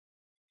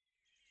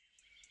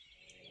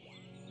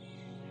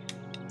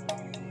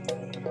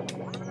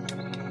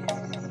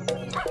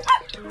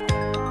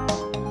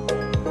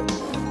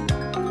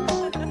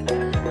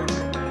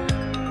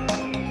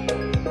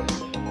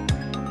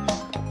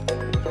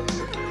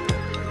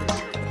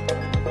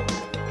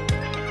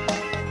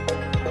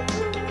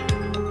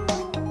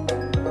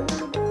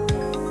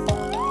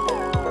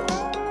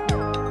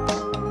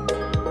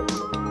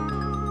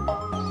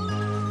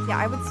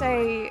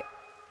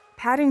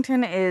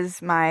Paddington is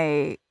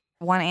my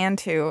 1 and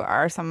 2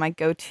 are some of my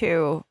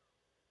go-to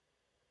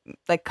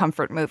like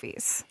comfort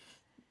movies.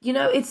 You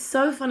know, it's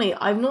so funny.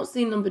 I've not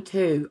seen number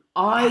 2.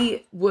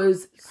 I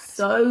was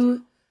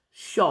so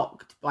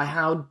shocked by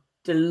how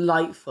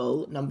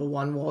delightful number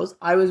 1 was.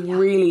 I was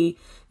really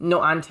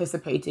not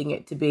anticipating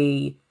it to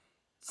be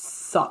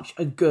such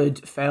a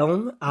good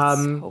film.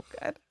 So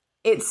good.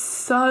 It's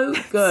so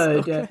good.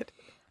 So good.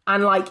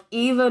 And like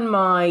even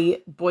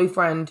my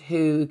boyfriend,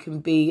 who can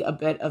be a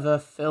bit of a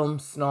film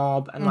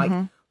snob, and like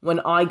when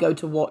I go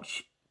to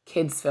watch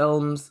kids'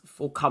 films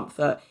for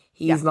comfort,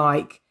 he's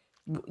like,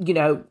 you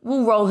know,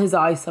 will roll his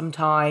eyes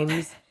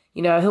sometimes.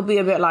 You know, he'll be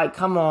a bit like,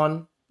 come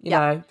on, you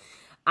know.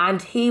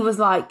 And he was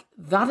like,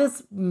 that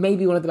is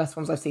maybe one of the best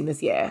films I've seen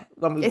this year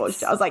when we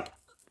watched it. I was like,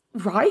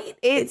 right?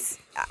 It's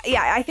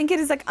I think it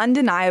is like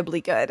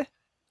undeniably good.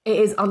 It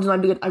is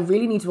undeniably good. I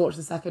really need to watch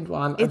the second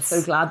one. I'm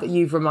so glad that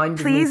you've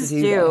reminded me to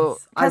do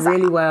this. I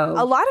really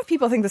will. A lot of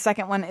people think the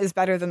second one is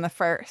better than the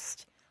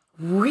first.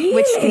 Really?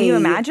 Which can you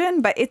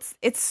imagine? But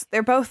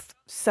they're both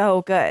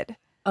so good.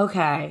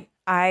 Okay.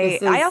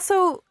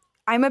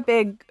 I'm a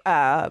big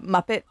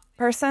Muppet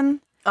person.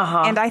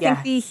 And I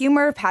think the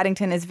humor of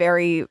Paddington is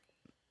very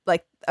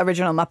like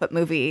original Muppet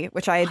movie,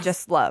 which I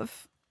just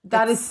love.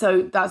 That's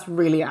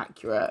really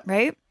accurate.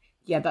 Right?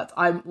 Yeah,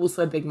 I'm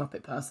also a big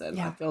Muppet person.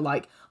 I feel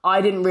like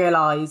I didn't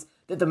realise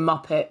that the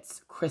Muppets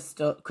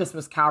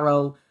Christmas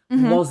Carol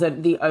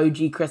wasn't the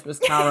OG Christmas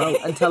Carol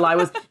until I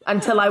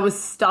was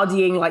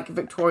studying like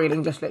Victorian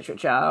English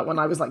literature when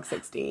I was like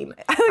 16.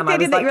 I like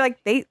that you were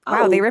like, they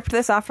ripped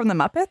this off from the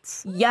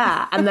Muppets?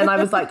 Yeah, and then I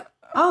was like,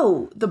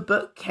 oh, the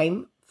book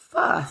came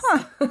first.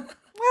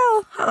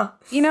 Well,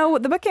 you know,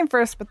 the book came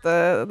first, but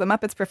the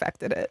Muppets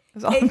perfected it.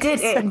 It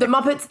did. The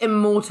Muppets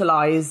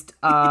immortalized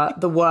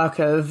the work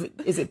of,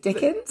 is it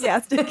Dickens? Yeah,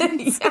 it's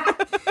Dickens.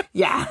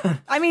 Yeah.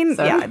 I mean,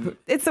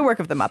 it's the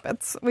work of the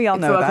Muppets. We all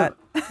know that.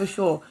 For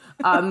sure.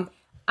 And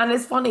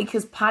it's funny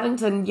because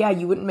Paddington,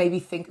 you wouldn't maybe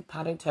think of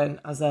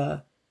Paddington as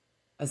a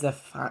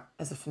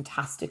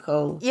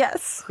fantastical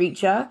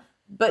creature,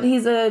 but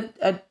he's a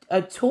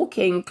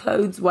talking,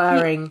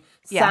 clothes-wearing,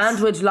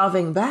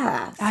 sandwich-loving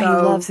bear. So he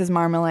loves his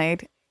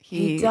marmalade.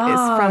 He is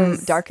from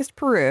darkest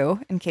Peru,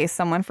 in case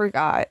someone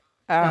forgot.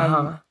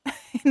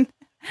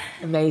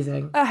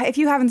 Amazing. If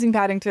you haven't seen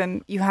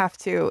Paddington, you have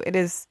to. It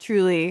is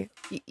truly...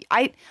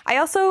 I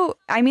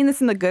mean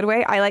this in the good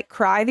way. I like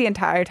cry the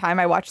entire time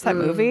I watch that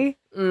movie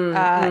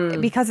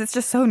because it's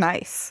just so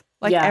nice.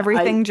 Like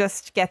everything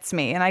just gets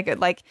me. And I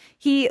could like...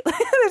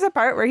 There's a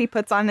part where he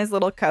puts on his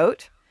little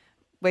coat,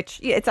 which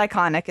it's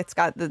iconic. It's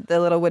got the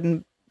little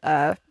wooden...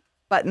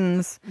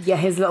 buttons. Yeah,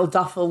 his little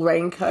duffel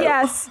raincoat.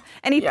 Yes.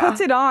 And he puts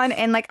it on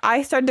and like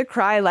I started to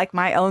cry like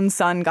my own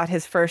son got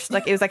his first,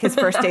 like it was like his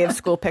first day of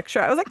school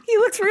picture. I was like, he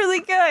looks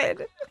really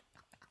good.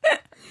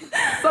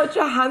 Such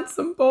a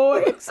handsome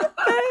boy.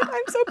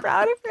 I'm so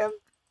proud of him.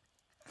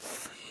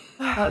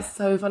 That's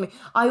so funny.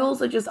 I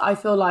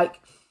feel like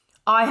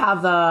I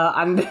have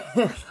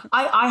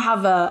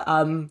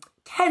a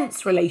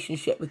tense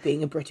relationship with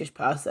being a British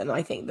person.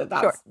 I think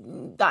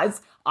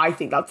I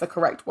think that's the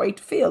correct way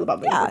to feel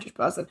about being a British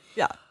person.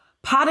 Yeah.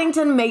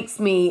 Paddington makes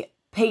me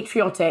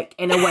patriotic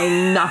in a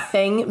way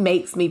nothing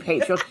makes me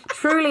patriotic.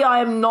 Truly, I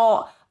am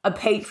not a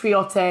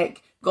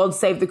patriotic, God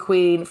save the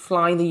Queen,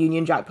 flying the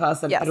Union Jack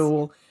person at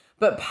all.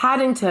 But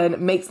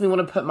Paddington makes me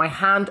want to put my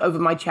hand over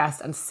my chest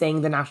and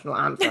sing the national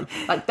anthem.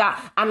 Like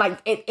that. And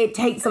like it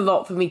takes a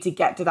lot for me to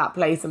get to that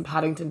place, and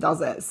Paddington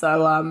does it.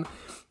 So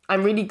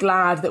I'm really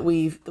glad that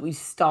we've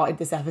started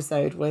this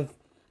episode with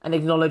an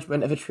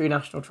acknowledgement of a true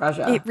national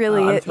treasure. It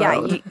really is.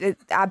 Yeah,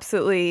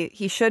 absolutely.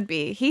 He should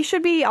be. He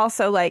should be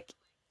also like,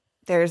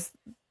 there's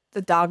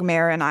the dog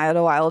mayor in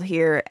Idlewild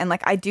here. And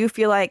like, I do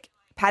feel like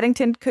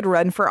Paddington could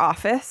run for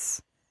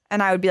office.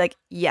 And I would be like,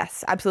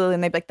 yes, absolutely.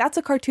 And they'd be like, that's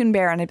a cartoon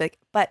bear. And I'd be like,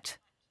 but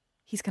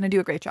he's going to do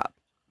a great job.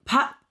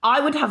 I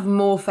would have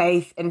more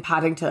faith in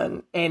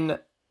Paddington in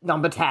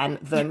number 10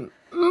 than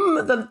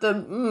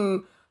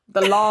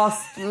the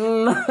last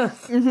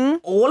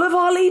all of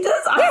our leaders.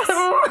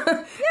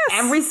 Yes.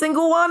 Every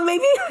single one,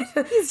 maybe.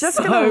 He's just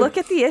going to look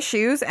at the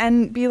issues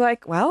and be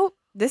like, well,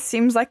 this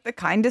seems like the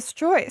kindest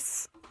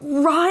choice.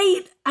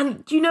 Right.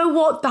 And do you know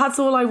what? That's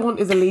all I want,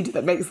 is a leader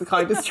that makes the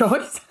kindest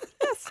choice.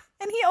 Yes.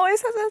 And he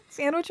always has a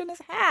sandwich in his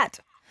hat.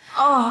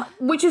 Oh,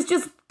 which is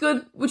just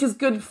good. Which is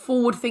good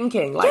forward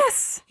thinking. Like,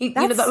 yes. You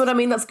know what I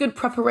mean? That's good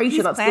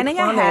preparation. That's planning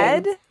good planning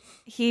ahead.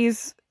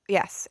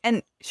 Yes.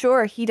 And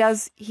sure, he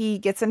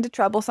gets into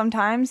trouble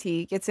sometimes.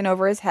 He gets in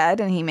over his head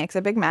and he makes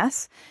a big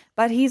mess.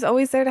 But he's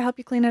always there to help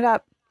you clean it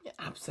up. Yeah,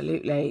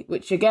 absolutely.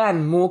 Which,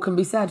 again, more can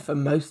be said for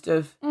most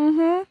of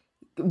our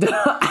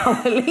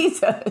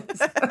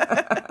leaders.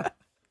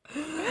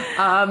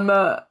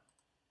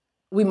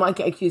 We might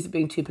get accused of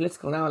being too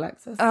political now,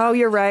 Alexis. Oh,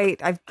 you're right.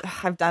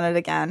 I've done it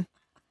again.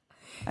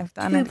 I've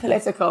done it. Too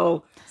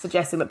political,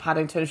 suggesting that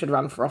Paddington should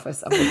run for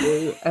office and will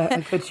do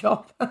a good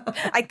job.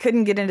 I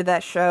couldn't get into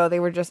that show. They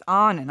were just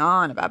on and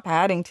on about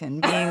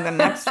Paddington being the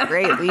next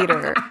great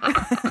leader.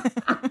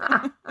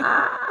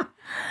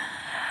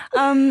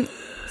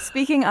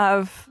 Speaking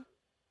of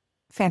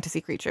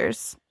fantasy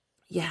creatures.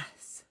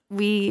 Yes.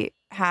 We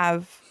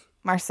have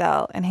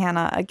Marcelle and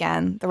Hannah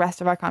again, the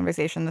rest of our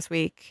conversation this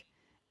week.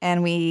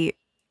 And it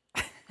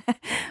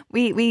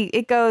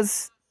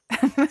goes,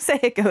 I'm going to say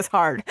it goes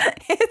hard.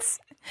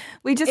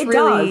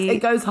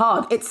 It goes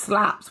hard. It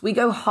slaps. We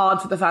go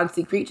hard for the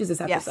fantasy creatures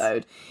this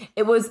episode. Yes.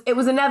 It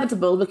was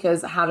inevitable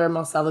because Hannah and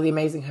Marcelle are the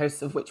amazing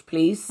hosts of Witch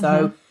Please.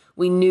 So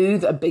we knew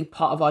that a big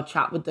part of our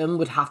chat with them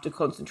would have to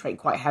concentrate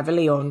quite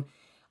heavily on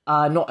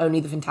not only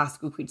the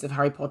fantastical creatures of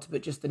Harry Potter,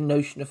 but just the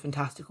notion of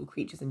fantastical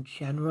creatures in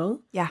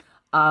general. Yeah.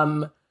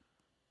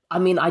 I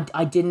mean,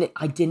 I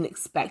didn't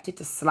expect it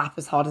to slap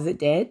as hard as it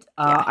did.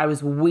 I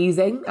was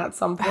wheezing at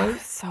some point.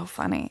 So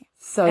funny.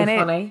 So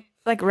funny.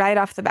 Like right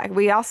off the bat.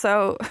 We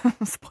also,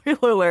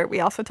 spoiler alert, we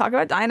also talk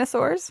about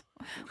dinosaurs,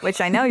 which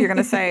I know you're going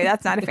to say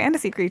that's not a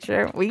fantasy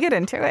creature. We get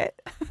into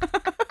it.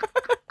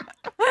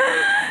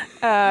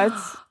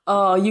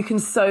 You can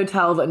so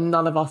tell that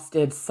none of us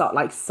did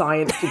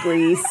science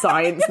degrees,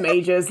 science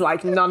majors,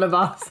 like none of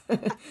us.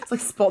 It's like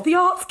spot the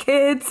arts,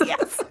 kids.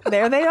 Yes,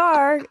 there they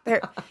are.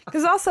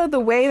 Because also the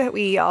way that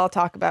we all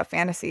talk about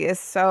fantasy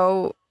is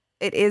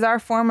it is our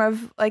form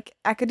of like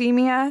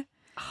academia.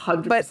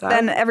 100%. But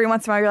then every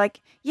once in a while you're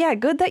like, yeah,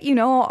 good that you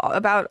know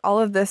about all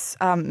of this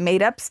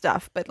made up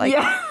stuff. But like,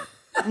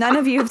 none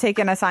of you have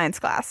taken a science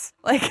class.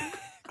 Like,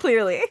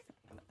 clearly.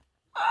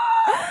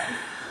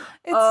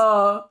 It's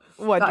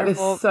wonderful. That is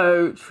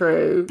so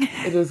true.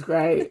 It is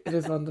great. It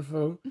is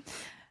wonderful. Do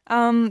you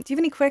have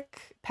any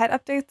quick pet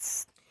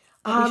updates?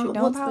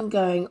 What's been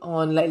going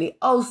on lately?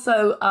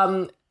 Also,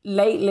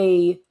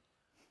 lately,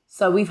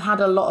 so we've had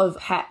a lot of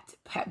pet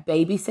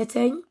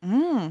babysitting.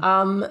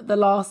 The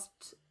last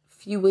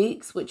few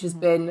weeks, which has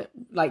been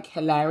like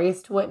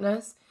hilarious to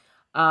witness.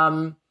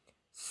 So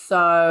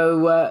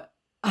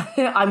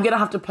I'm gonna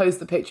have to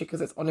post the picture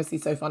because it's honestly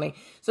so funny.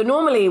 So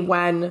normally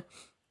when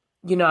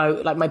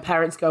like my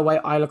parents go away,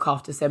 I look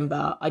after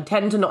Simba. I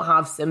tend to not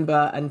have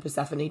Simba and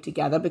Persephone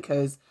together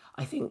because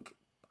I think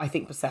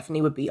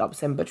Persephone would beat up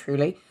Simba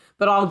truly.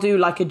 But I'll do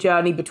like a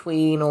journey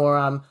between,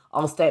 or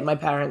I'll stay at my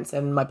parents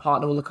and my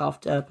partner will look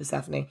after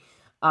Persephone.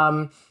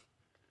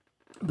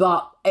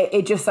 But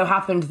it just so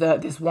happened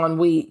that this one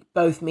week,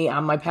 both me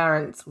and my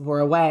parents were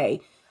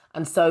away.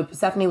 And so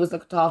Persephone was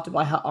looked after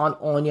by her Aunt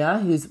Anya,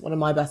 who's one of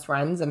my best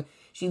friends. And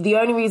the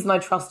only reason I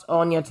trust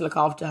Anya to look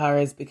after her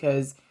is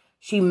because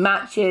she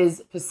matches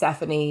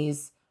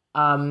Persephone's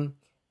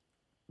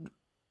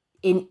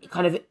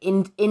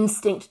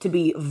instinct to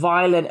be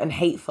violent and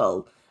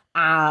hateful.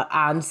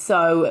 And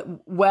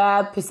so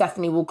where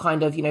Persephone will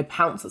kind of,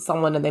 pounce at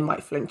someone and they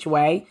might flinch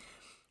away,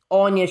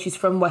 Anya, she's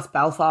from West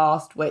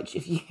Belfast, which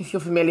if you're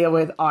familiar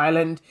with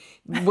Ireland,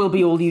 will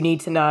be all you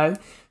need to know.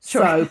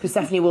 Sure. So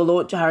Persephone will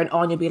launch her and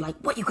Anya will be like,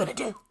 what you gonna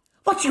do?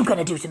 What you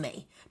gonna do to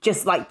me?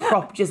 Just like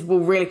just will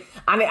really,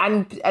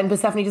 and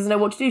Persephone doesn't know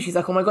what to do. She's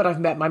like, oh my God, I've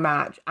met my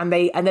match. And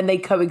then they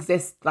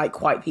coexist like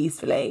quite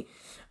peacefully.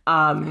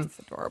 That's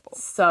adorable.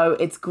 So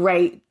it's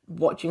great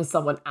watching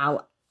someone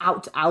out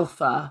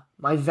alpha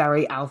my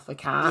very alpha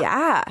cat.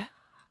 Yeah.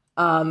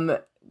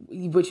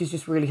 Which is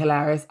just really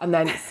hilarious. And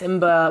then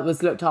Simba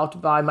was looked after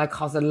by my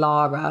cousin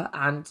Lara,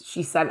 and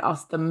she sent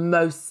us the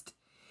most.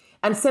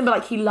 And Simba,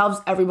 like, he loves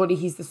everybody.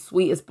 He's the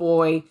sweetest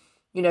boy.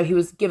 He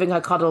was giving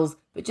her cuddles,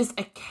 but just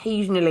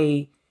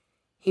occasionally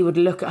he would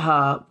look at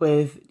her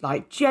with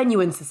like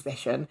genuine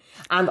suspicion.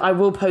 And I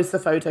will post the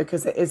photo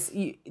because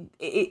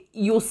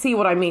you'll see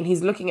what I mean.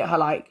 He's looking at her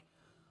like,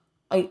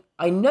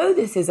 I know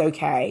this is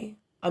okay.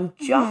 I'm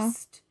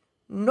just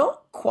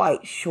not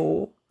quite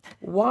sure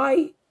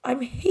why I'm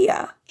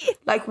here.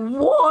 Like,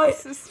 what?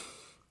 So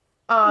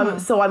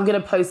I'm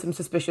going to post some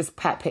suspicious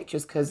pet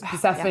pictures because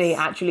Persephone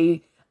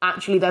actually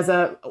there's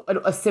a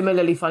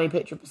similarly funny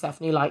picture of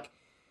Persephone, like,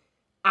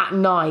 at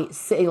night,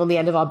 sitting on the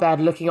end of our bed,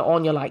 looking at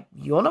Anya like,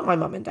 you're not my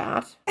mum and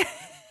dad.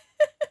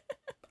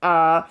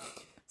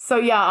 So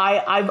yeah,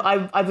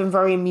 I've been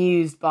very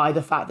amused by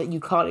the fact that you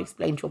can't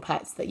explain to your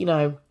pets that,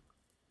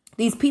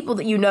 these people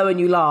that you know and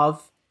you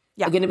love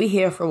are going to be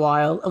here for a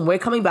while and we're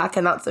coming back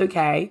and that's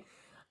okay.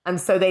 And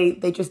so they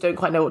just don't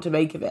quite know what to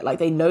make of it. Like,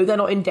 they know they're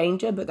not in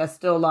danger, but they're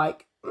still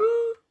like,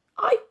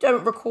 I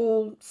don't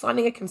recall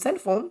signing a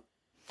consent form.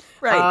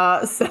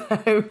 Right.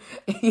 So,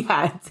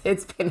 yeah,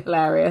 it's been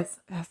hilarious.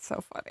 That's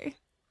so funny.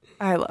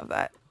 I love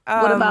that.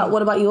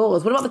 What about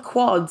yours? What about the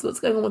quads? What's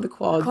going on with the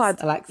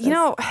quads, Alexis?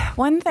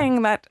 One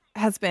thing that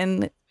has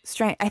been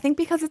strange, I think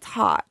because it's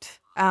hot,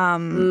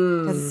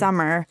 because it's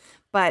summer,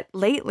 but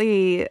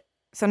lately,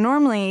 so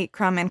normally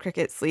Crumb and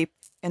Cricket sleep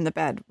in the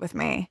bed with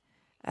me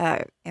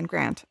and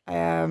Grant.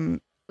 So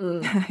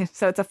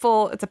it's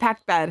a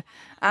packed bed.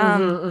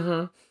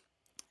 And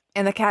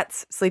the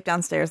cats sleep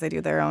downstairs. They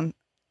do their own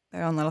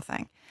little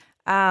thing.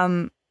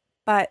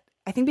 But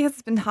I think because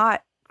it's been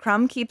hot,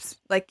 Crumb keeps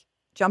like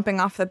jumping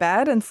off the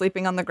bed and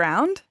sleeping on the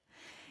ground.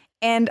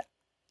 And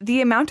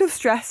the amount of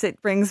stress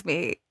it brings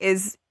me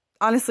is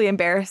honestly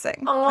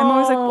embarrassing. Aww. I'm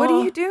always like, what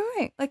are you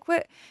doing? Like,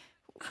 what?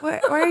 why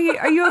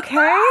are you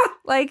okay?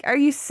 Like, are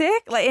you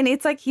sick? Like, and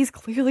it's like, he's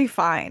clearly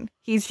fine.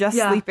 He's just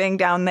sleeping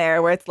down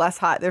there where it's less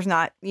hot. There's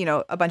not,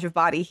 a bunch of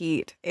body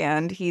heat,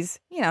 and he's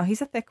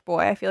a thick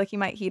boy. I feel like he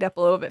might heat up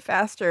a little bit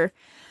faster.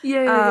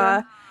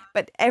 Yeah.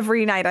 But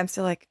every night I'm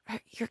still like, are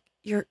you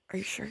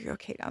sure you're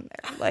okay down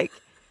there? Like,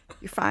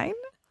 you're fine?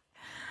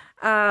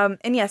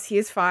 And yes, he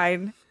is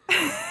fine.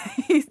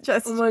 He's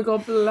just, oh my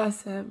God,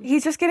 bless him.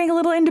 He's just getting a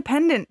little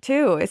independent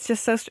too. It's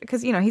just so,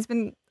 because,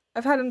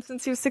 I've had him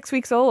since he was 6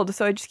 weeks old.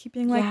 So I just keep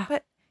being like,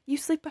 but you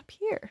sleep up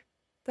here.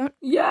 Don't,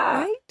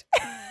 right?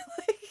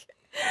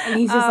 And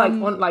he's just like,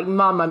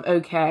 Mum, I'm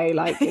okay.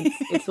 Like,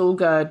 it's all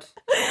good.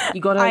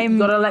 You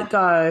gotta let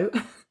go.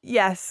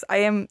 Yes, I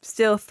am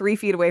still 3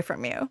 feet away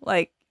from you.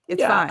 Like,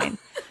 it's fine.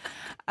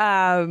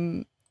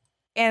 And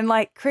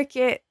like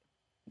Cricket,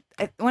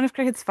 one of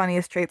Cricket's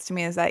funniest traits to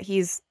me is that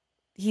he's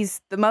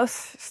the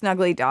most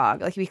snuggly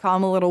dog. Like, we call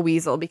him a little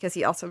weasel because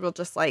he also will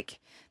just like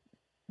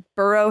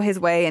burrow his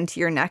way into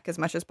your neck as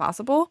much as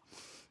possible.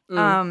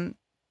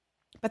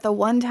 But the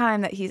one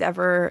time that he's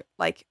ever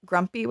like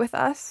grumpy with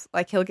us,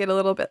 like he'll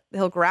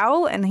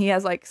growl, and he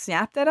has like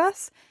snapped at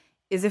us,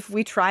 is if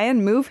we try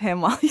and move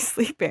him while he's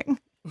sleeping.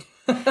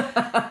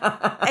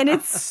 And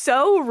it's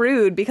so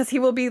rude because he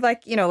will be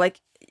like,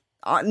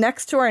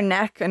 next to our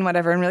neck and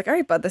whatever. And we're like, all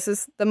right, bud, this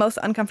is the most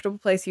uncomfortable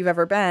place you've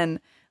ever been.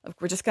 Like,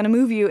 we're just going to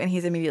move you. And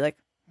he's immediately like,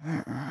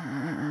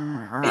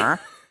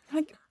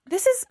 like,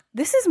 this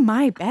is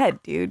my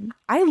bed, dude.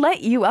 I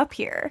let you up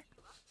here.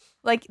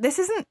 Like, this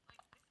isn't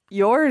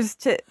yours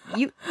to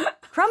you.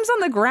 Crumbs on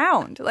the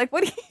ground. Like,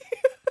 what do you?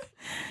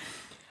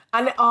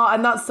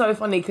 And that's so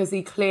funny because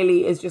he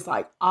clearly is just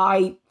like,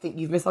 I think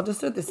you've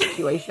misunderstood this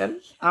situation.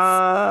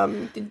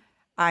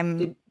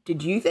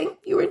 Did you think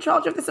you were in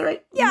charge of this already?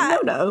 Yeah.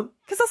 No.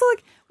 Because also,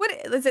 like, what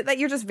is it that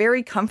you're just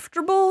very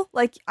comfortable?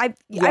 Like, I've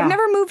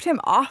never moved him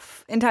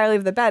off entirely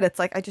of the bed. It's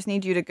like, I just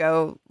need you to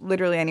go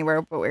literally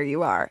anywhere but where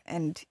you are.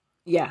 And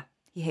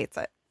he hates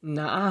it.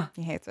 Nah.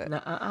 He hates it.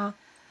 Nah.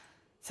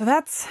 So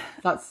that's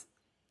what's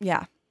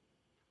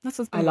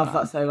I love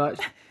that so much.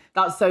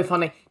 That's so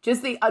funny.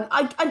 Just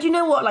and you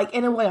know what? Like,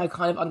 in a way, I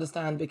kind of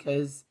understand,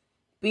 because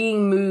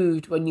being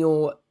moved when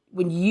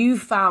you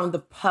found the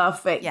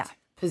perfect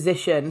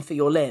position for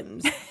your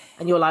limbs,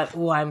 and you're like,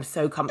 oh, I'm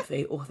so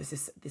comfy. Oh, this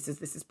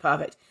is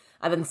perfect.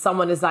 And then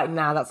someone is like,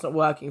 nah, that's not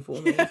working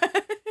for me.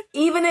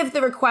 Even if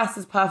the request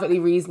is perfectly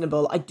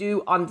reasonable, I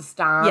do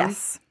understand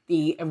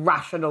the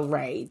irrational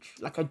rage.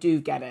 Like, I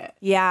do get it.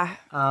 Yeah.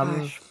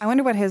 Gosh. I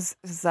wonder what his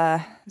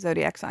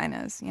zodiac sign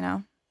is,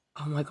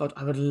 Oh my God,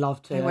 I would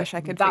love to. I wish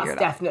I could figure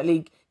it out.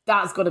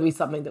 That's got to be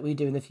something that we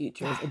do in the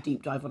future, is a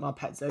deep dive on our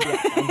pet zodiac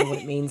and what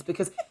it means.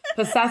 Because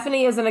Persephone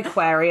is an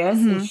Aquarius,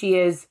 and she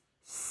is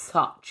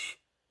such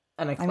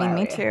an Aquarius. I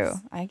mean, me too.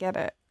 I get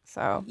it.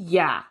 So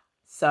yeah.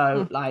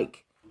 So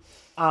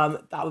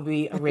that would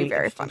be a really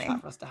very interesting funny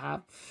chat for us to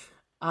have.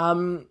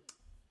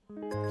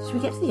 Should we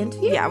get to the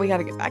interview? Yeah, we got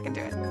to get back into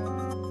it.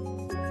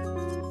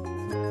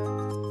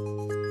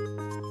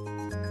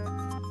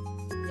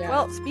 Yeah.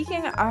 Well,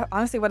 speaking,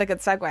 honestly, what a good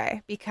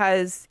segue,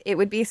 because it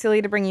would be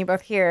silly to bring you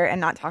both here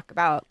and not talk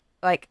about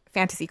like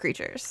fantasy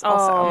creatures.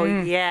 Also. Oh,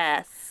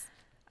 yes.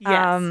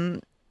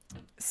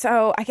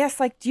 So I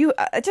guess do you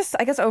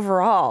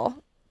overall,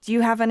 do you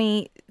have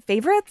any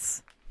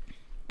favorites?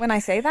 When I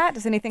say that,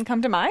 does anything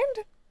come to mind?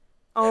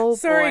 Oh,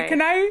 sorry. Boy.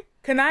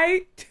 Can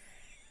I?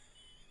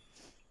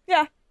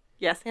 Yeah.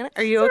 Yes, Hannah.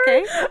 Are you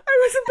okay? I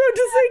was about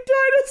to say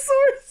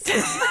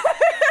dinosaurs.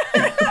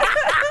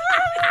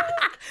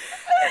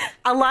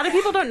 A lot of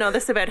people don't know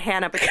this about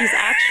Hannah, but she's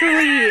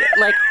actually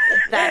like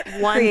that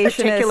one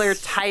particular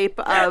type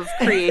of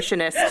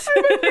creationist.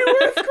 I'm a New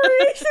Earth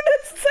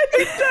creationist.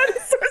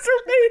 Dinosaurs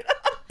are made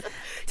up.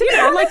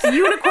 Like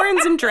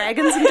unicorns and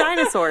dragons and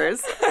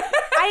dinosaurs.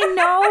 I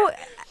know.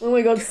 Oh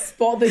my God,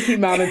 spot the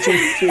humanity,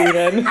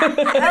 Steven.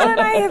 Elle and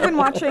I have been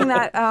watching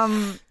that,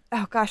 oh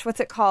gosh, what's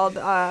it called?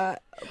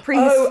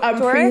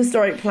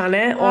 Prehistoric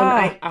Planet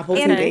on Apple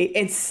TV.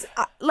 It's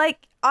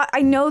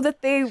I know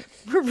that they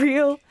were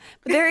real,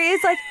 but there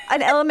is like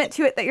an element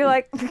to it that you're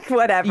like,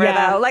 whatever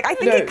though. Like, I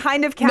think it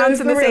kind of counts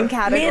in the same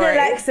category.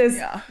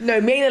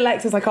 Me and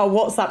Alexa's like, our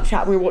WhatsApp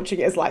chat we were watching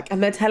it is like,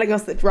 and they're telling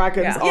us that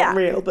dragons aren't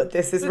real, but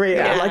this is real.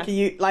 Yeah. Like,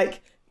 you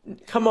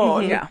come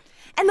on. Yeah.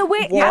 And the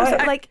way,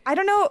 I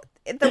don't know,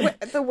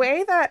 the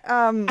way that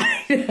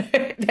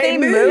they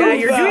move. Yeah,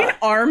 you're doing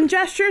arm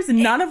gestures,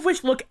 none of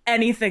which look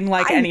anything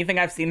like anything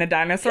I've seen a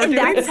dinosaur do.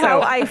 That's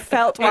how I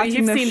felt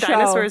watching the show. You've seen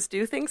dinosaurs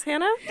do things,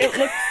 Hannah? It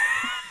looks...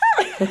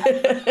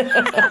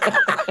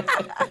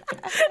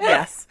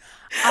 Yes.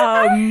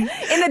 In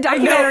the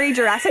documentary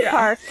Jurassic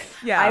Park,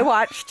 I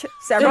watched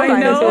several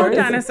dinosaurs. I know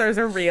dinosaurs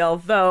are real,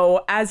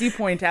 though, as you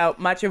point out,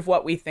 much of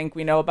what we think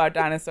we know about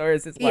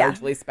dinosaurs is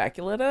largely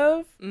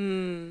speculative. Yeah,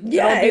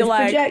 It'll be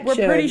like, projection. we're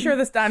pretty sure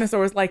this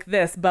dinosaur is like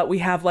this, but we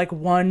have like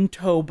one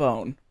toe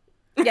bone.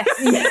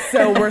 Yes.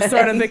 So we're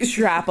sort of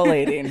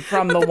extrapolating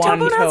from the one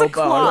Tobone has toe a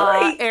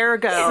claw,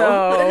 ergo.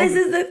 But this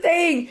is the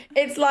thing.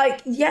 It's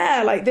like,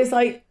 yeah, like this,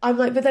 like, I'm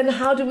like, but then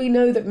how do we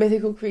know that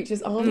mythical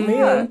creatures aren't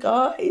real,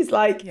 guys?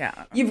 Like,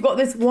 you've got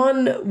this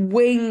one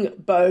wing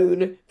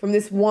bone from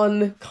this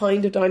one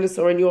kind of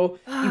dinosaur, and you've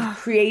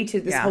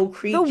created this whole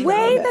creature. The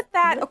way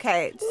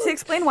okay, to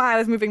explain why I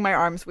was moving my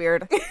arms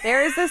weird,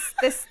 there is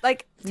this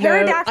like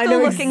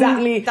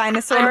pterodactyl-looking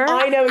dinosaur. And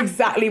I know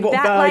exactly what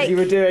bird you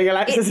were doing,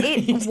 Alexis.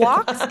 It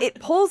walks, it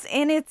pulls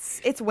in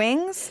its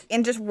wings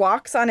and just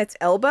walks on its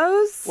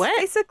elbows,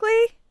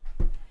 basically.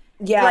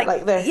 Yeah,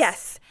 like this.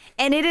 Yes.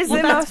 And it is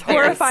the most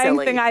horrifying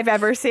thing I've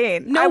ever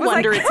seen. No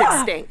wonder it's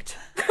extinct.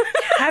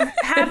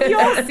 Have you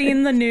all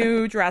seen the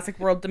new Jurassic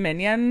World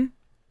Dominion?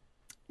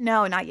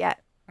 No, not yet.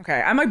 Okay,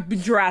 I'm a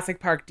Jurassic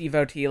Park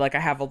devotee. Like, I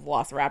have a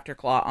Velociraptor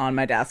claw on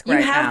my desk right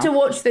now. You have to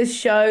watch this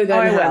show, then.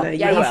 I will. Hannah.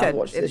 Yeah, you should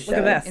watch this show. Look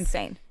at this.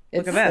 Insane.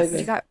 Look at this. So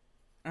You got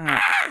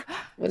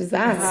what is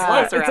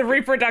that? It's a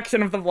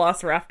reproduction of the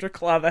Velociraptor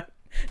claw that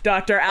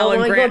Dr.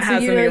 Alan Grant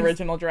has in the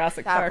original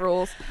Jurassic that Park.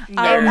 rules. From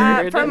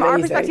Amazing. our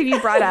perspective, you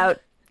brought out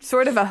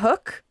sort of a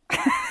hook.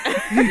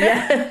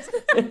 Yes.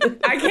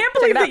 I can't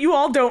believe that you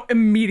all don't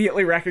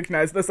immediately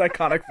recognize this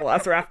iconic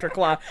Velociraptor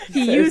claw.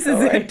 He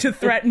uses it to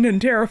threaten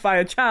and terrify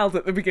a child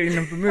at the beginning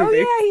of the movie. Oh,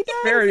 yeah, he does.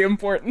 Very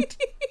important.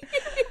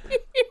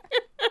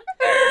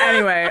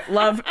 Anyway,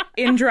 love,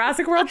 in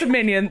Jurassic World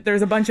Dominion,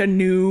 there's a bunch of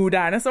new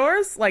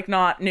dinosaurs. Like,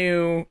 not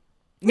new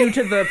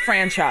to the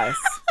franchise.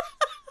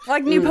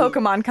 Like new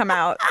Pokemon come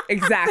out.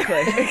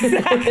 Exactly.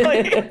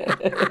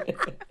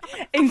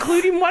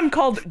 Including one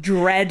called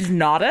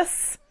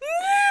Dreadnoughtus.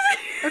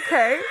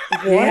 Okay.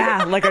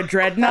 Yeah, like a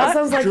dreadnought. That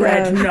sounds like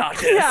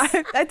Dreadnoughtus.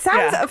 Yeah, that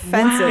sounds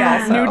offensive.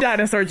 Yeah, Also. new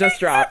dinosaur just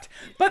dropped.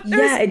 But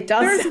it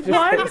does. there's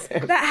one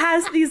that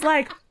has these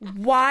like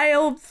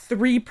wild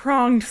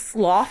 3-pronged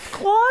sloth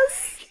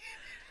claws.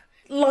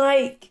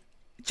 Like,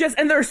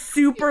 And they're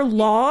super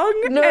long.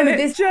 no, and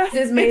this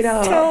is made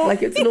up.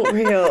 Like, it's not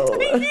real.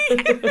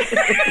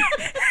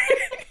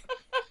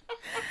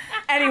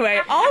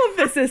 Anyway, all of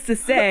this is to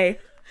say,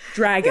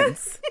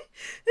 dragons.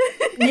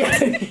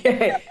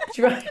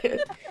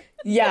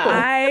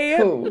 Yeah.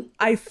 Cool.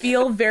 I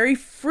feel very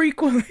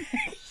frequently.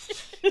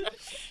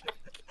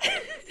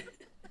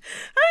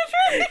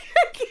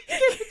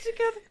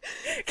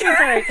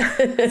 Sorry.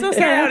 So Get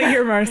sorry. out of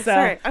here,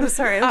 Marcelle. I'm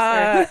sorry.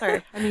 I'm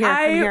here.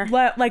 I'm here.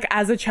 Like,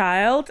 as a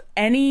child,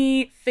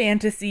 any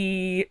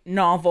fantasy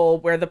novel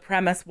where the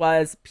premise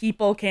was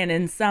people can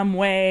in some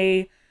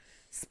way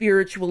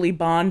spiritually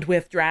bond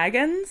with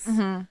dragons,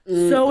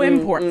 so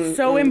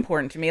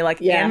important to me.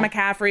 Like Anne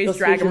McCaffrey's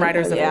Dragon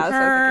Riders of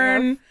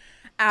Return,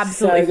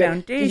 absolutely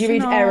foundational. Did you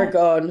read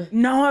Aragon?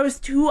 No,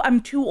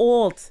 I'm too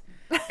old.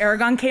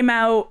 Aragon came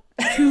out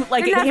too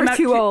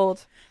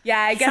old. Yeah,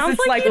 I guess Sounds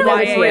it's like like you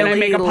don't YA, and I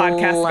make a really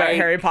podcast about like-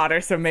 Harry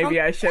Potter, so maybe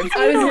I should.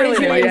 I was really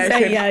going to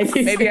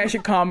say, Maybe I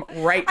should calm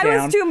right I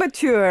down. was too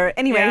mature.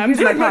 Anyway, Yeah,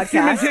 here's my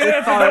podcast.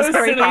 It follows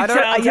Harry Potter,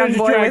 a young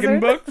boy dragon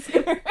wizard. books.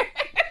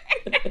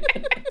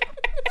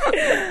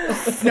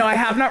 No, I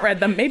have not read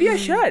them. Maybe I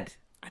should.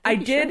 I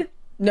did.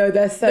 No,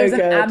 they're so There's an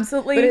good.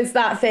 absolutely- But it's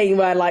that thing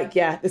where, like,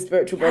 the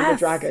spiritual bond with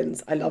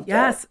dragons. I love that.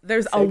 Yes,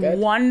 there's So a good.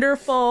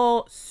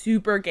 wonderful,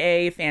 super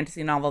gay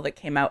fantasy novel that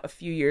came out a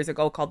few years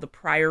ago called The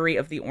Priory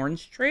of the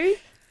Orange Tree.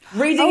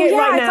 Reading Oh, it yeah,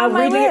 right it's now. on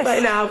my Reading list. it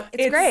right now.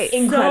 It's great.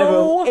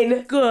 Incredible.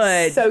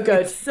 Good. So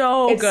good. It's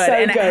so It's good. so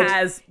And good. it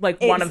has,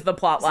 like, one of the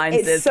plot lines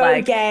It's is so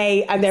like...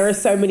 gay, and there are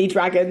so many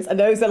dragons, and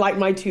those are like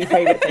my two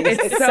favorite things.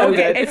 It's so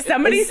good. gay. If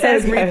somebody It's so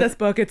says, good. read this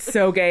book, it's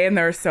so gay, and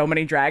there are so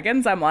many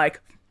dragons, I'm like,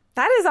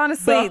 That is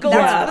honestly, Buckle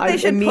that's up. what they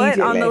should put on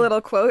Immediately. the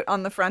little quote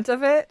on the front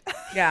of it.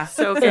 yeah,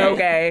 So so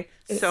gay.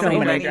 gay. So many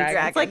many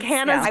dragons. It's like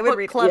Hannah's I would book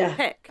read- club Yeah.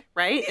 pick,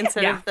 right?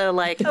 Instead Yeah. of the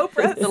like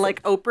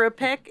Oprah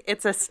pick,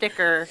 it's a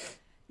sticker,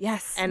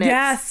 Yes. and it's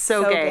Yes.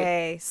 so So gay.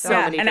 gay. So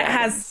Yeah, many And it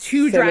dragons. has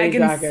two So many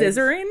dragons dragons.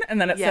 scissoring,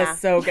 and then it Yeah. says,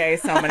 so gay,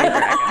 so many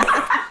dragons.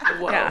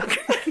 Whoa. Yeah.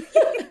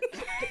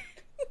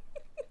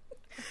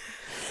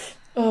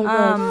 Oh,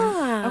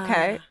 God.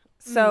 Okay.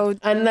 So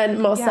And then,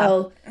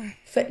 Marcel,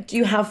 do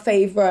you have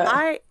favorite?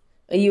 Are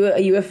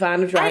you a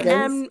fan of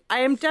dragons? I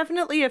am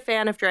definitely a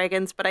fan of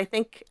dragons, but I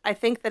think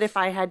that if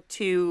I had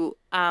to,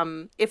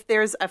 if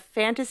there's a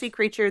fantasy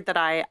creature that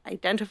I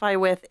identify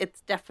with,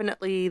 it's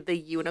definitely the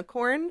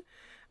unicorn.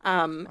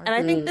 And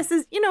I think this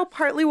is,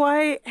 partly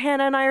why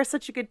Hannah and I are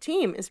such a good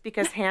team, is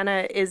because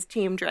Hannah is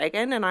Team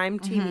Dragon and I'm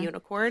Team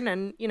Unicorn,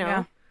 and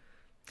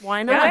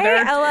why not?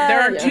 Yeah,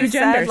 there are two you said,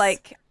 genders.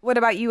 like, what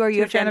about you? Are you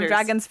Two a fan genders. of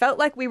dragons? Felt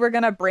like we were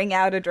gonna bring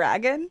out a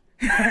dragon.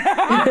 And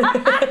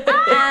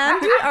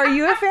are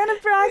you a fan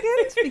of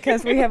dragons?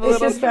 Because we have a It's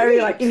little. just very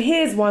like,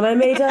 here's one I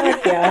made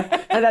up,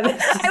 yeah. And then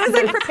it's just I was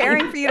like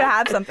preparing for you to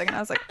have something, and I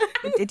was like,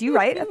 "Did you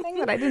write a thing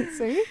that I didn't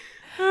see?"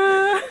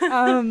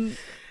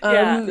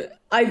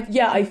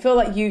 I feel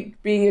like you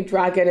being a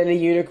dragon and a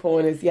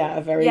unicorn is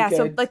a very good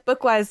So like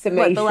book wise, what,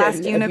 summation the last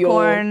of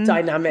unicorn your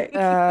dynamic.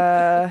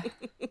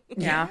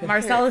 Yeah,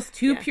 Marcelle is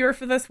too pure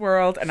for this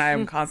world, and I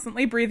am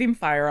constantly breathing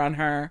fire on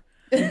her.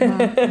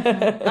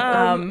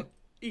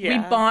 we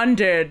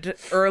bonded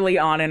early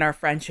on in our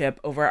friendship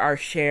over our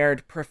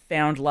shared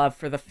profound love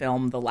for the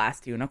film The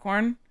Last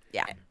Unicorn.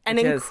 Yeah. An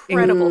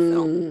incredible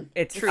film.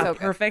 It's so a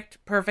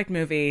perfect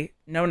movie.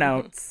 No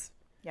notes.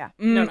 Yeah.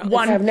 No notes.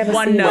 One never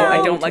note, seen it. I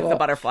Well, don't to like the watch.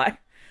 butterfly.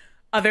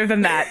 Other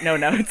than that, no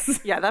notes.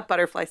 Yeah, that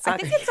butterfly I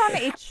sucks. think it's on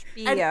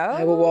HBO.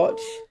 I will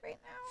watch. right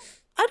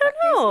now. I don't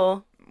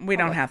know. We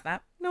don't have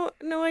that.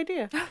 No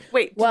idea.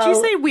 Wait, did Well, you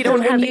say we don't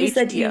when have you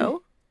said HBO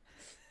you-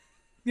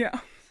 Yeah.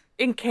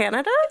 in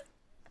Canada?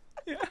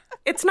 Yeah.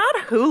 It's not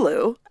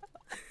Hulu.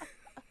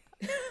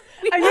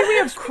 I mean, we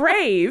have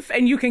Crave,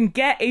 and you can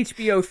get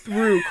HBO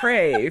through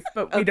Crave,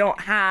 but we don't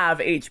have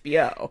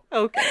HBO.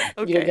 Okay.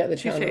 You don't get the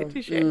channel.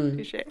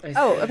 Touche.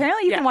 Oh,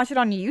 apparently you can watch it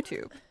on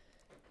YouTube.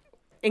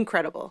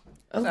 Incredible.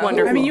 Oh,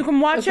 Wonderful. I mean, you can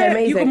watch it.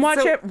 amazing. You can watch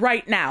So- it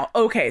right now.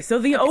 Okay, so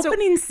the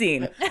opening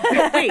scene.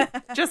 wait,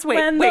 just wait.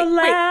 When wait, the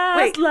last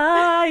wait.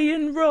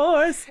 lion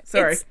roars.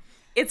 Sorry.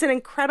 It's an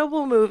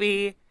incredible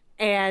movie,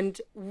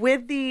 and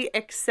with the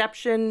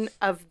exception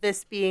of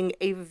this being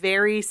a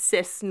very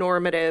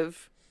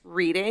cis-normative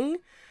reading,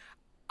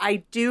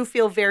 I do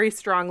feel very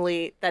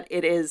strongly that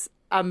it is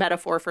a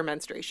metaphor for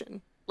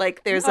menstruation.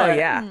 Like, there's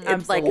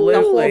it's like the whole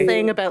absolutely.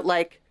 thing about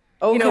like,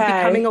 Okay.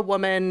 becoming a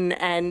woman,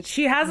 and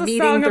She has a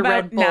needing song the about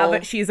Red Bull. now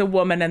that she's a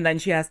woman, and then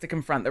she has to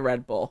confront the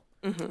Red Bull.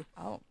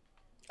 Oh,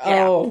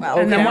 well,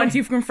 And then okay. once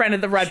you've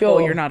confronted the Red Bull,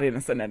 Sure. you're not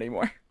innocent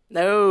anymore.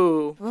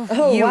 No.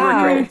 Oh, You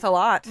wow. regret it a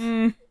lot.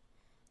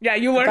 Yeah,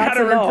 you learn That's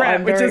how to a lot. regret,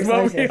 I'm which very is what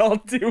we excited. all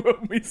do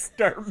when we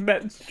start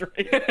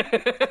menstruating.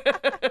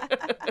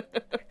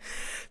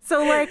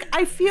 So, like,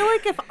 I feel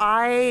like if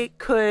I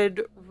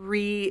could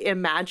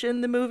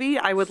reimagine the movie,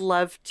 I would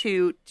love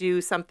to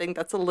do something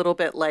that's a little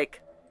bit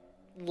like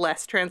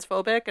less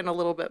transphobic and a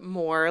little bit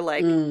more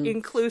like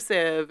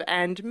inclusive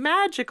and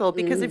magical.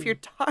 Because if you're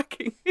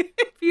talking, if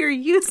you're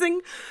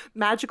using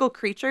magical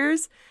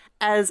creatures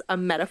as a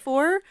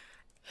metaphor,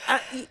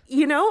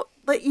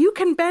 like you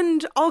can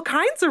bend all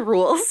kinds of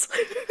rules.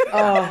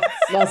 Oh,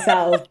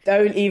 Marcelle,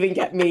 don't even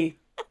get me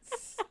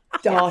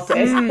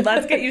started.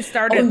 Let's get you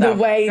started on the though.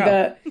 way Go.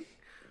 that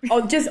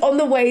on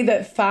the way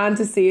that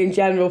fantasy in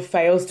general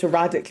fails to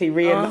radically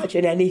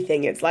reimagine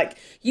anything. It's like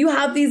you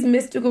have these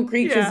mystical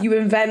creatures, Yeah. you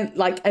invent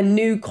like a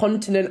new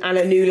continent and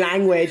a new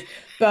language,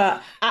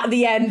 but at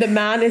the end the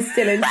man is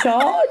still in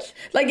charge.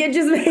 Like, it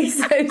just makes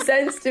no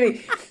sense to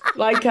me.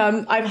 Like,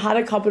 I've had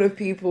a couple of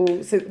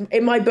people, so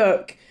in my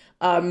book,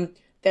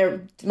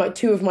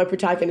 two of my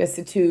protagonists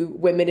are two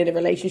women in a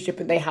relationship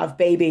and they have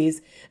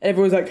babies, and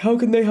everyone's like, how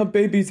can they have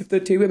babies if they're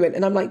two women?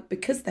 And I'm like,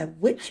 because they're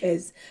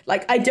witches.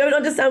 Like, I don't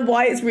understand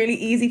why it's really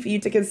easy for you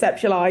to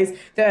conceptualize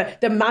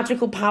the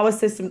magical power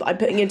system that I'm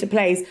putting into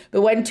place,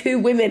 but when two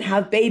women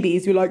have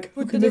babies, you're like,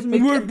 how can this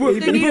make a baby?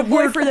 They need a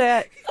boy for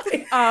that.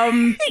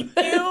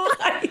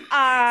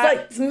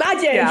 It's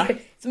magic. Yeah.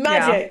 It's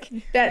magic.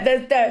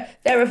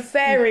 There are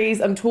fairies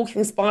and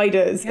talking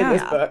spiders in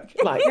this book.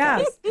 Like, Yeah,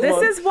 come this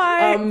on.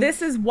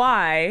 is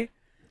why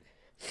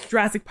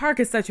Jurassic Park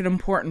is such an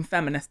important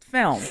feminist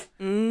film,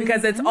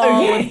 because it's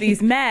all of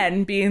these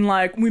men being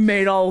like, we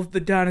made all of the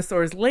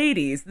dinosaurs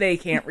ladies, they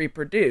can't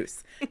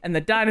reproduce, and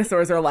the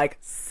dinosaurs are like,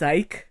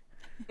 psych.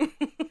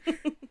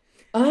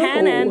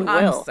 Can and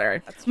I'm will.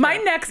 sorry. My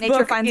next Nature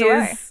book finds a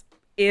way.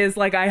 is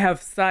like, I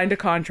have signed a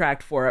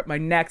contract for it. My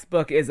next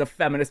book is a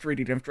feminist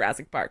reading of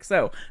Jurassic Park.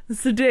 So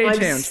stay I'm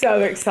tuned. so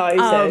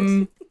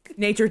excited.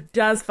 Nature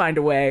does find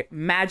a way.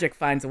 Magic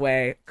finds a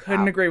way.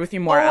 Couldn't agree with you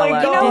more, Oh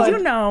my Ella. God. Did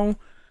you know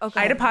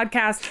I had a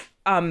podcast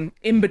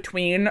in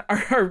between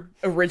our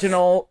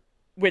original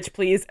Witch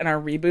Please and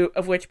our reboot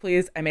of Witch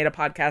Please. I made a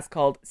podcast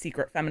called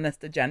Secret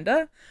Feminist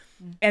Agenda.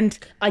 And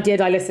I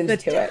listened the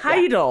to it. Yeah.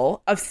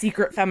 title of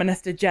Secret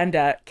Feminist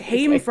Agenda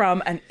came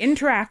from an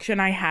interaction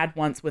I had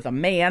once with a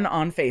man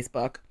on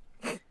Facebook,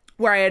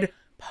 where I had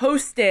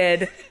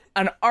posted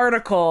an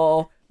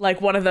article, like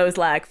one of those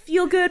like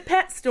feel good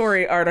pet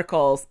story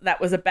articles,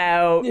 that was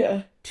about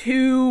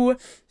two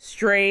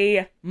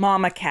stray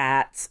mama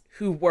cats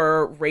who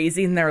were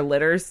raising their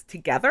litters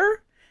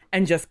together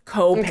and just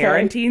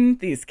co-parenting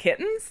these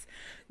kittens.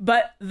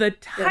 But the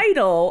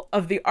title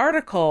of the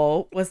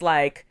article was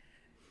like,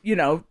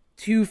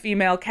 two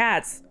female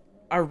cats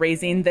are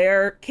raising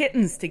their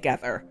kittens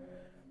together.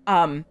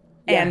 And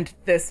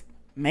this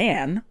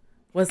man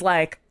was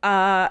like,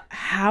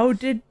 how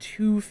did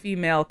two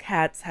female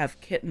cats have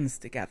kittens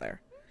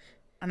together?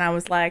 And I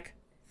was like,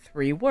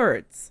 3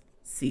 words: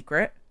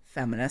 secret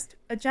feminist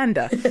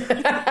agenda.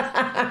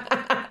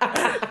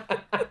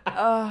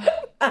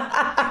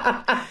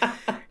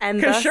 And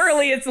Because thus,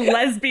 surely it's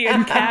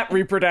lesbian cat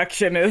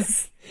reproduction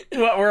is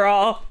what we're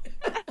all...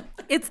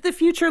 it's the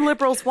future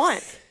liberals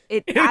want.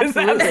 It is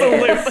absolutely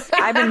absolute. is.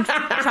 I've been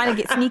trying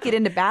to sneak it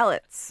into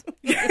ballots.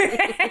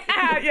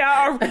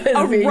 yeah, a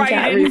Lesbian cat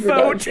write-in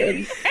vote.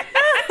 reproduction.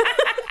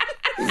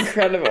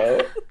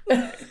 Incredible.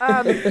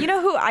 You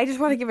know who I just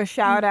want to give a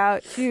shout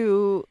out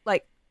to,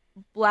 like,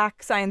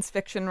 Black science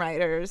fiction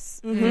writers,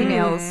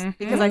 females,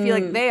 because I feel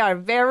like they are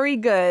very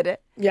good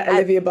Yeah,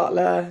 Olivia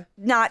Butler.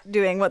 not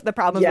doing what the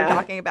problems Yeah. we're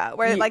talking about.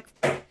 Where like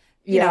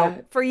you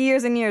know, for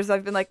years and years,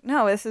 I've been like,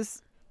 no,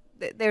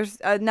 there's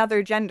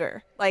another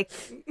gender. Like,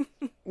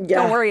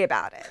 don't worry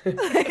about it.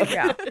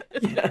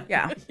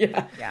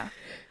 Yeah.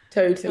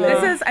 Totally.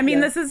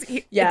 This is.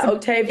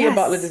 Octavia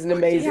Butler does an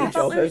amazing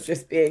job of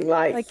just being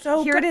like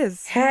so here it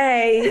is.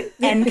 Hey,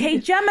 N.K.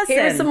 Jemisin.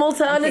 Here's some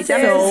alternatives.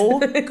 So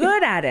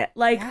good at it.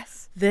 Like,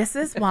 this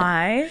is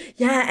why.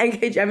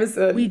 N.K.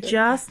 Jemisin. We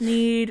just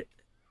need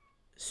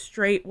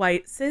straight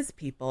white cis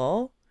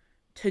people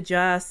to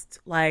just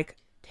like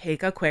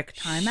take a quick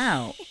time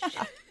out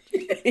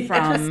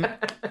from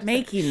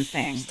making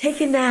things. Take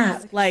a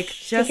nap. Like,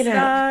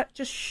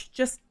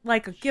 just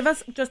like give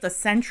us just a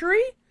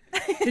century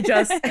to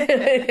just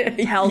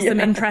tell some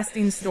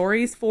interesting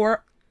stories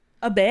for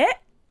a bit.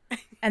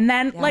 And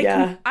then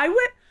I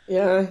would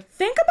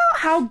think about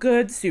how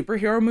good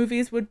superhero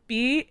movies would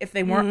be if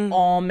they weren't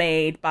all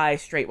made by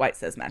straight white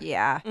cis men.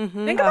 Yeah.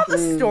 Mm-hmm. Think about the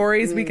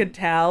stories we could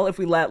tell if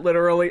we let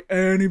literally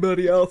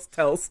anybody else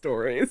tell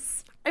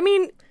stories. I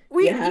mean,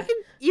 you can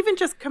even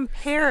just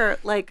compare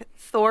like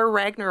Thor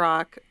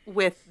Ragnarok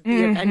with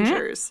the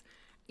Avengers.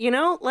 You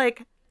know,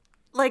 like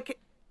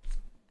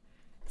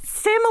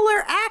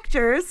similar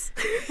actors.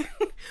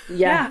 And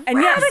yet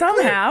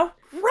somehow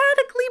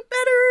radically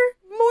better,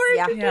 more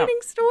entertaining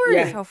stories.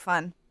 Yeah. So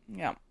fun.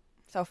 Yeah.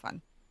 So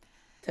fun.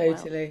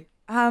 Totally.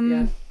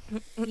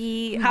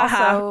 He we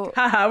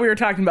were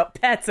talking about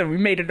pets and we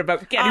made it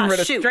about getting rid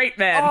of straight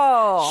men.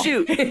 Oh.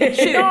 Shoot.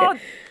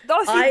 No,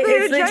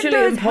 it's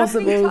literally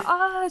impossible.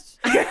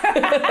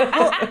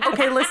 Well,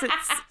 okay, listen.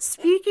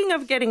 Speaking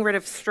of getting rid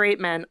of straight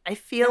men, I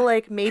feel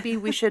like maybe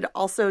we should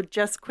also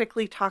just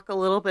quickly talk a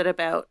little bit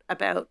about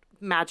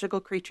magical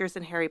creatures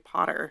in Harry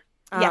Potter.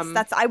 I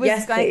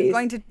was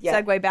going to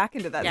segue back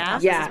into that.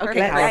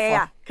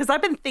 Yeah. Because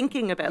I've been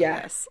thinking about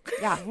this.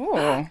 Yeah.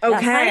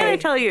 Okay. I gotta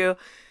tell you,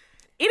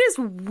 it is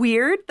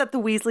weird that the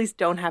Weasleys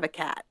don't have a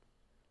cat.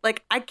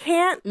 Like, I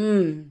can't.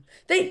 But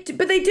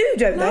they do,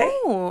 don't they?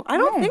 No, I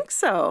don't think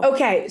so.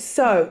 Okay,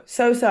 so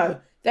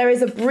there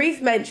is a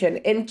brief mention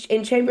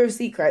in Chamber of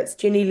Secrets.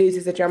 Ginny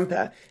loses a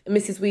jumper, and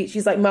Mrs. Weasley,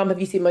 she's like, "Mum, have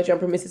you seen my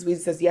jumper?" And Mrs.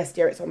 Weasley says, "Yes,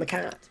 dear, it's on the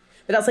cat."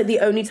 But that's like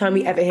the only time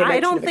we ever hear mention I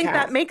don't of a think cat.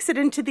 that makes it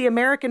into the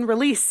American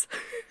release.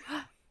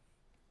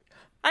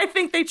 I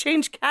think they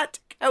changed cat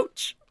to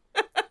couch.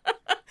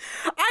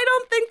 I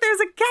don't think there's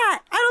a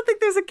cat. I don't think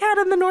there's a cat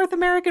in the North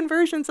American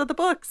versions of the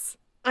books.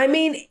 I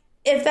mean,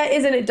 if there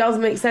isn't, it does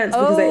make sense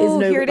because there is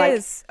no. Here it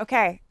is.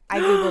 Okay, I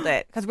googled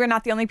it because we're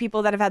not the only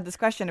people that have had this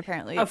question.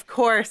 Apparently, of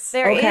course,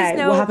 there is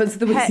no what happens to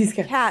the Weasley's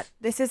cat.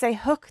 This is a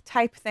hook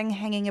type thing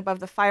hanging above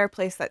the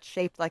fireplace that's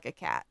shaped like a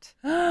cat.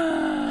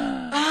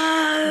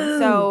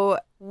 So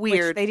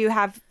weird. They do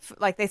have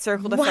like they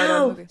circled a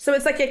photo. Movie. So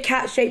it's like a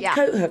cat-shaped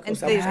coat hook or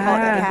something. They just call it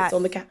a cat. It's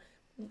on the cat.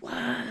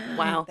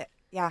 Wow.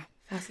 Yeah.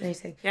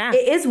 Fascinating. Yeah.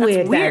 It is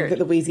weird then that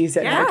the Weasleys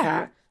don't have a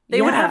cat.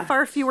 They would have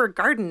far fewer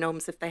garden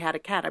gnomes if they had a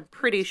cat, I'm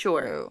pretty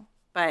sure. True.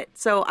 But,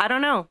 so, I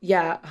don't know.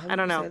 Yeah, 100%. I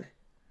don't know.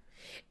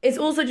 It's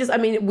also just, I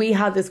mean, we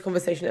had this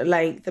conversation at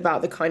length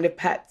about the kind of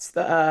pets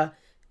that are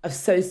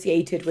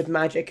associated with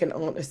magic and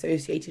aren't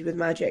associated with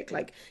magic.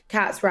 Like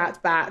cats, rats,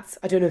 bats.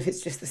 I don't know if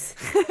it's just this.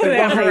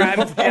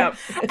 And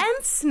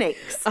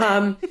snakes.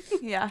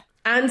 Yeah.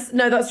 And,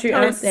 no, that's true.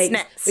 And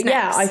snakes. But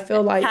yeah, I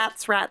feel like...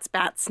 Cats, rats,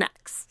 bats,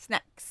 snacks.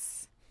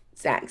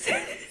 Snacks.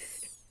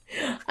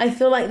 I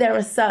feel like there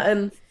are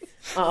certain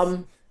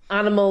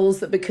animals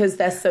that, because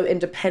they're so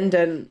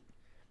independent,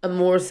 are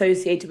more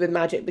associated with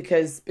magic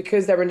because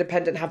they're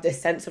independent, have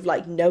this sense of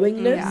like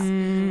knowingness.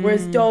 Yeah.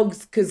 Whereas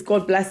dogs, because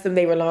God bless them,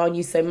 they rely on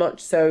you so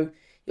much. So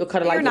you're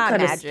kind of like, you're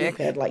kind of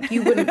stupid. Like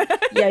you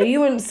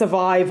wouldn't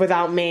survive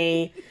without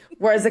me.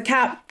 Whereas a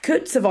cat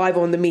could survive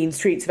on the mean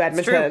streets of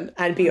Edmonton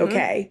and be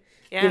okay.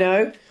 Yeah. You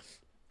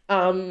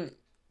know?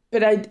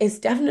 But it's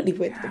definitely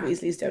weird that the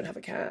Weasleys don't have a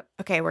cat.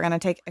 Okay, we're going to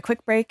take a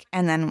quick break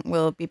and then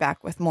we'll be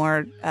back with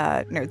more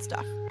nerd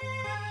stuff.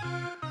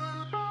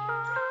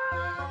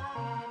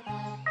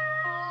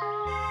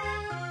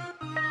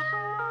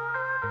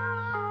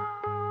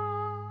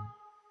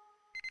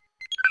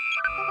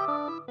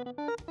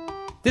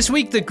 This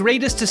week, the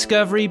greatest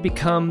discovery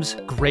becomes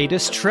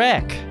greatest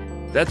trek.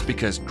 That's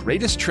because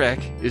Greatest Trek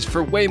is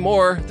for way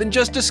more than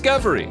just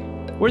discovery.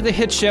 We're the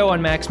hit show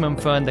on Maximum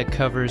Fun that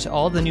covers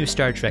all the new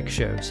Star Trek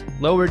shows.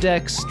 Lower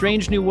Decks,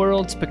 Strange New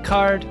Worlds,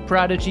 Picard,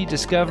 Prodigy,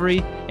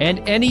 Discovery,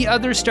 and any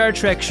other Star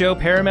Trek show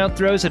Paramount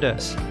throws at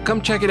us.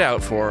 Come check it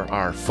out for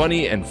our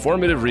funny and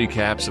formative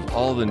recaps of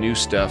all the new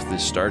stuff the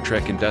Star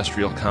Trek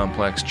industrial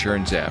complex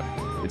churns out.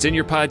 It's in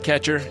your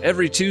podcatcher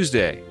every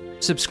Tuesday.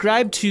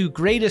 Subscribe to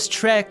Greatest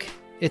Trek.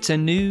 It's a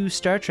new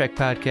Star Trek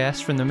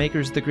podcast from the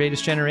makers of The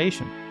Greatest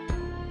Generation.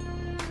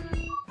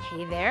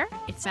 Hey there,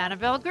 it's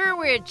Annabelle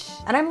Gurwitch.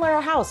 And I'm Lara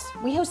House.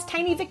 We host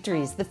Tiny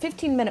Victories, the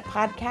 15-minute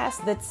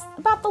podcast that's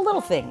about the little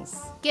things.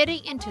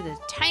 Getting into the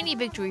tiny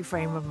victory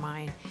frame of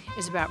mind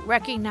is about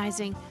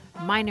recognizing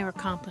minor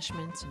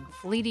accomplishments and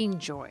fleeting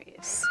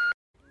joys.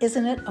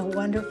 Isn't it a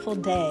wonderful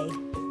day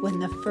when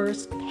the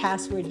first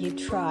password you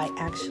try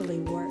actually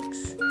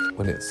works?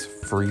 when it's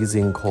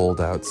freezing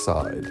cold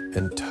outside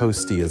and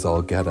toasty as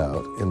all get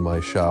out in my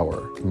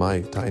shower.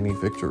 My tiny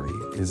victory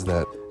is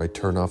that I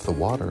turn off the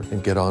water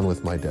and get on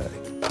with my day.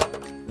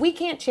 We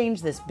can't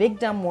change this big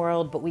dumb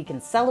world, but we can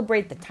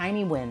celebrate the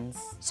tiny wins.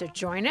 So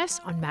join us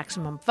on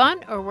Maximum Fun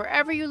or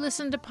wherever you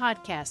listen to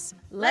podcasts.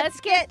 Let's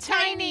get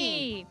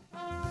tiny!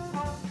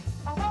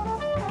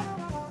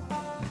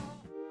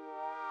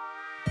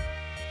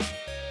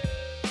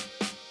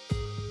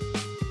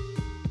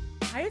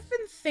 I've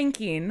been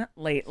thinking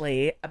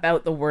lately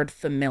about the word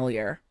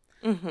familiar.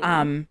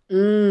 And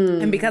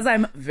because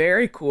I'm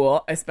very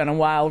cool, I spent a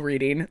while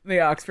reading the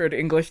Oxford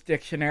English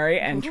Dictionary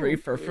entry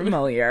for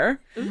familiar,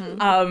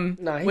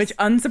 Nice. which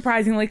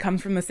unsurprisingly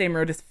comes from the same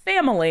root as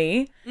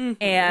family,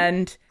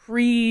 and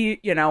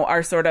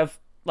our sort of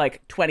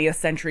like 20th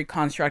century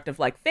construct of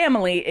like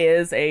family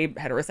is a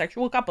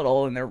heterosexual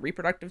couple and their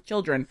reproductive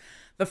children.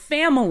 The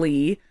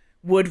family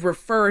would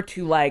refer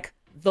to like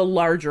the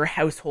larger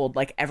household,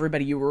 like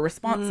everybody you were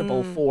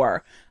responsible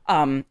for.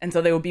 And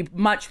so they would be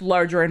much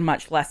larger and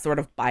much less sort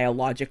of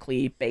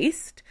biologically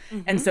based.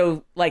 And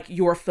so like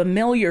your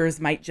familiars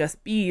might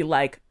just be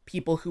like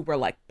people who were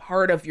like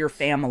part of your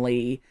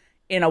family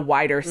in a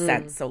wider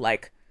sense. So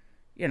like,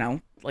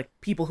 like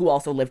people who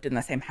also lived in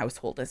the same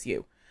household as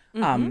you.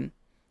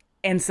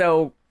 And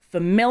so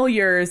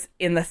familiars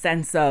in the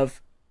sense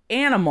of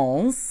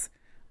animals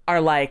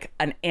are like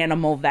an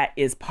animal that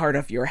is part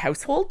of your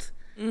household.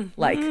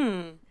 Like,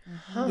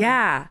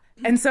 yeah.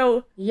 And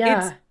so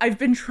I've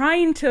been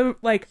trying to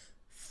like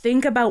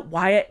think about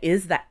why it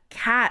is that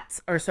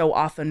cats are so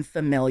often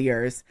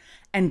familiars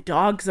and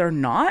dogs are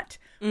not,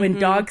 when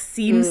dogs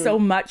seem so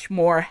much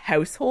more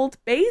household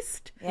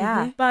based.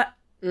 Yeah. But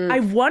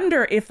I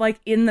wonder if like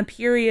in the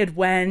period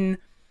when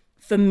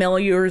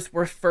familiars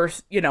were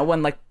first,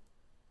 when like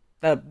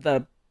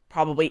the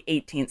probably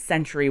 18th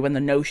century, when the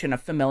notion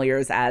of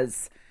familiars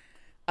as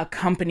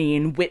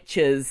accompanying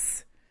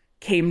witches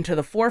came to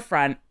the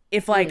forefront,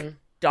 if like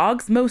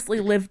dogs mostly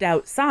lived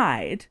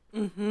outside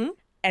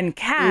and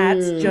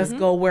cats just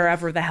go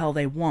wherever the hell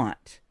they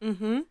want.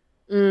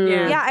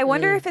 Yeah, I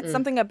wonder if it's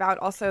something about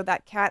also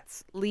that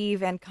cats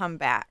leave and come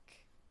back.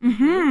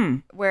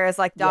 Whereas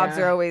like dogs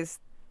are always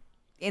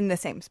in the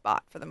same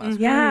spot for the most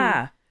part.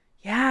 Yeah.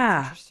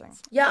 Interesting.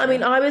 Yeah, I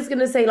mean, I was going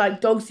to say, like,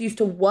 dogs used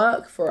to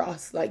work for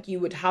us. Like, you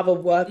would have a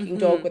working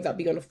dog, whether that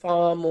be on a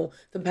farm or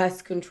for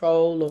pest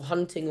control or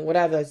hunting or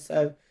whatever.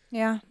 So,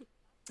 Yeah.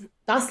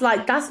 that's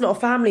not a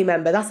family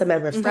member. That's a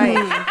member of staff.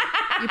 Right.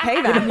 You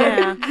pay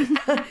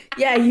them.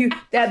 Yeah,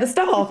 they're the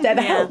staff. They're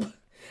the help.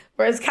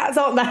 Whereas cats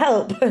aren't the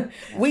help.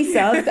 We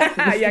serve them.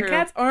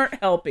 Cats aren't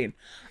helping.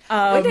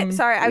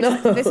 Sorry,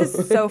 this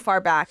is so far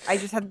back. I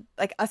just had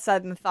like a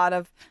sudden thought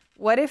of,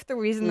 what if the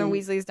reason the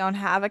Weasleys don't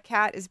have a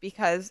cat is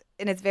because,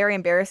 and it's very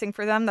embarrassing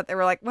for them, that they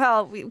were like,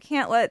 well, we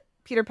can't let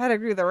Peter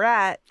Pettigrew the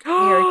rat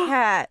near a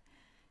cat.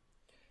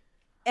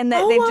 And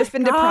that they've just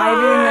been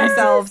depriving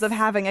themselves of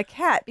having a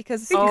cat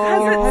because Peter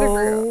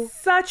Pettigrew.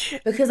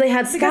 Because they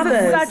had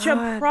scabbers. Such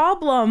a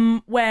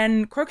problem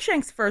when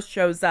Crookshanks first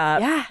shows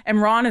up. Yeah.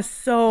 And Ron is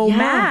so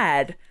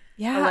mad.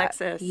 Yeah.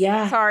 Alexis.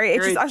 Yeah. Sorry.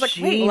 You're I was like,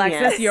 wait, genius.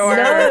 Alexis,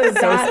 you're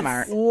so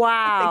smart.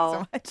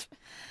 Wow. Thanks so much.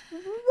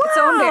 It's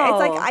so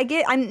embarrassing. It's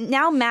like I'm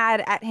now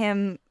mad at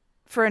him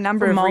for a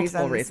number of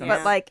multiple reasons.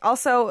 But like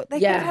also they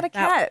could have had a That-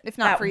 cat if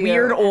not That for you.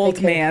 weird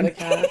old man.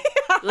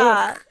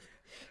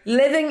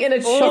 Living in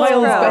a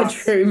child's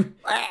bedroom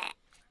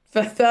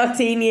for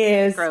 13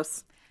 years.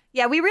 Gross.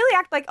 Yeah, we really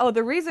act like,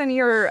 the reason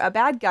you're a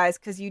bad guy is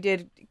because you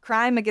did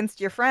crime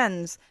against your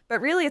friends. But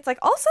really, it's like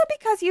also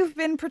because you've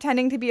been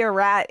pretending to be a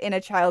rat in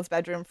a child's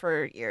bedroom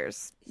for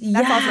years.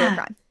 That's also a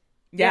crime.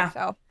 Yeah.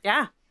 So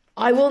Yeah.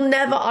 I will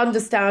never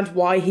understand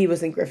why he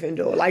was in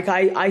Gryffindor. Like,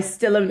 I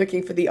still am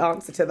looking for the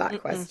answer to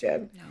that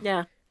question.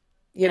 Yeah.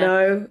 You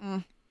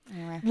know?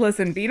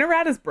 Listen, being a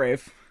rat is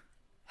brave.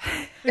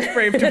 It's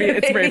brave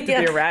to be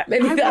a rat.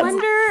 Maybe I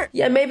wonder.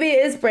 Yeah, maybe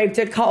it is brave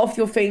to cut off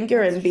your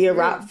finger and be a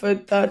rat for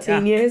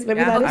 13 years. Maybe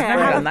that is I've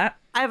never brave. done that.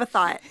 I have a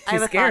thought. I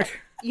have a scared. thought.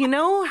 You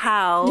know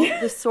how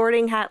the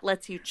Sorting Hat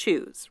lets you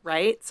choose,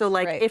 right? So,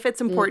 like, Right. if it's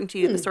important to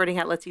you, the Sorting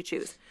Hat lets you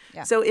choose.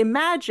 Yeah. So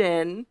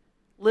imagine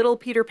little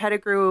Peter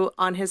Pettigrew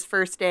on his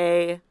first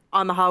day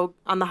on the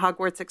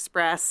Hogwarts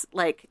Express,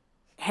 like,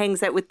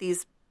 hangs out with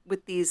these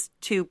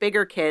two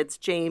bigger kids,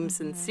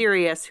 James and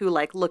Sirius, who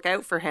like look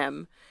out for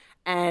him,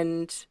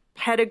 and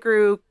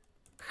Pettigrew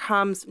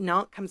comes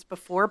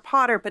before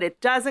Potter, but it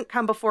doesn't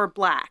come before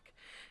Black.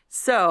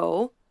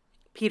 So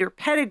Peter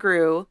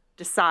Pettigrew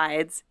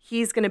decides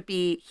he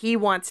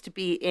wants to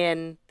be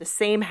in the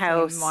same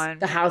house,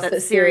 The house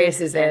that Sirius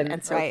is in.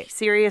 and so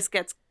Sirius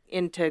gets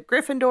into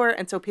Gryffindor,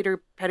 and so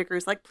Peter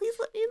Pettigrew's like, please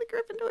let me in the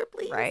Gryffindor,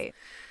 please. right.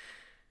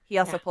 He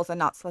also pulls a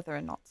not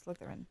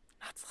Slytherin.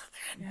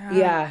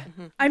 Yeah.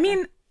 I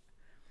mean,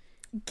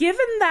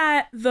 given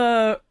that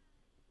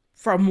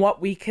from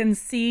what we can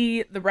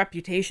see, the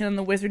reputation in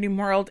the wizarding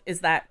world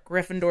is that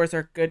Gryffindors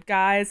are good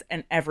guys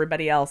and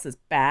everybody else is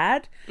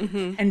bad,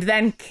 and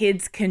then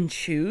kids can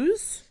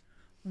choose,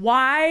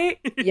 Why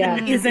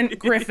Yeah. isn't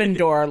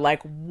Gryffindor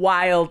like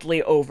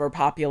wildly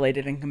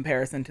overpopulated in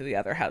comparison to the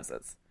other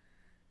houses?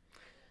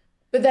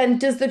 But then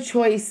does the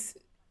choice,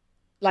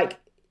 like,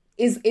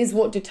 is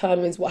what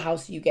determines what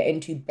house you get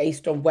into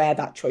based on where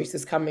that choice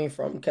is coming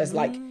from? Because,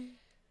 like,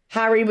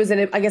 Harry was in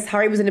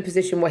a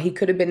position where he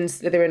could have been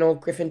Slytherin or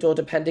Gryffindor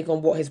depending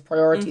on what his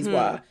priorities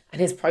were.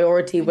 And his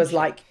priority was,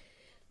 like,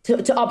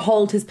 to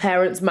uphold his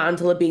parents'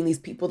 mantle of being these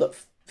people that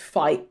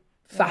fight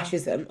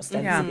fascism,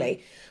 ostensibly.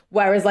 Yeah.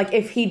 Whereas, like,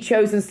 if he'd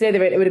chosen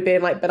Slytherin, it would have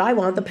been like, but I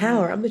want the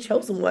power. I'm the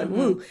chosen one.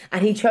 Woo.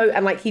 And he chose,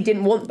 and, like, he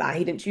didn't want that.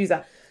 He didn't choose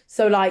that.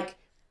 So, like,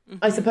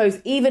 I suppose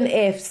even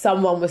if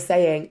someone was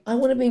saying, I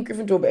want to be in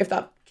Gryffindor,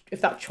 but if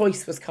that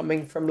choice was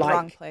coming from, like,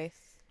 wrong place.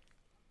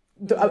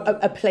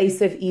 A place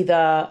of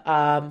either,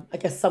 I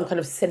guess, some kind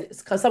of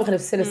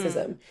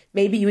cynicism,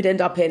 maybe you would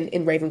end up in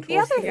Ravenclaw. The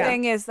other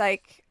thing is,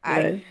 like,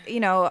 I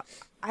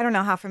don't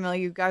know how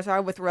familiar you guys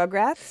are with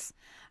Rugrats.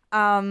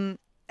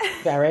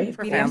 Very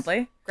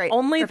profoundly. Great.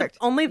 Only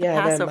the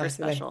Passover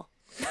special.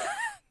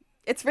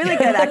 It's really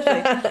good,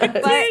 actually.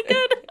 But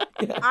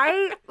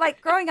I, like,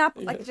 growing up,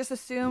 like, just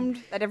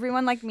assumed that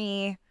everyone like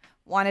me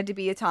wanted to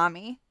be a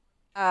Tommy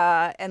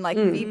and, like,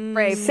 be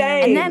brave.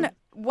 Same. And then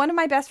one of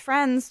my best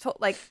friends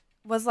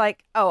was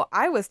like, oh,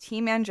 I was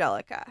Team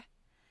Angelica.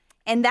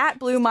 And that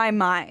blew my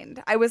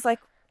mind. I was like,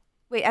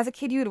 wait, as a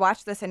kid, you would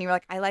watch this and you were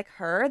like, I like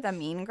her, the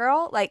mean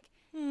girl. Like,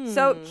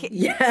 so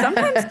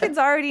sometimes kids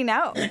already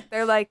know.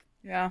 They're like,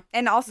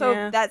 and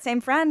also that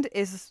same friend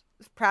is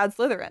proud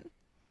Slytherin.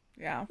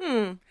 Yeah.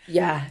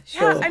 Yeah,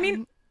 sure. Yeah, I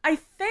mean, I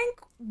think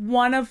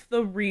one of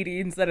the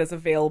readings that is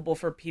available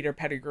for Peter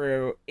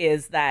Pettigrew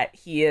is that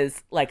he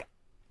is, like,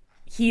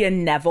 he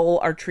and Neville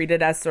are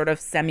treated as sort of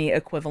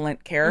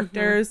semi-equivalent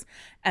characters,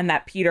 and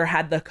that Peter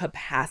had the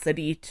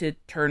capacity to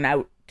turn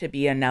out to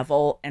be a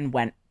Neville and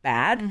went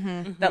bad.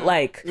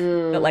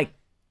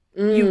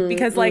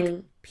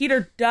 Because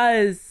Peter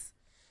does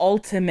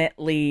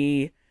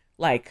ultimately,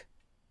 like,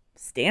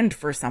 stand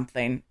for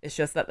something. It's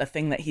just that the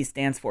thing that he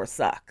stands for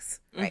sucks.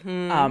 Right.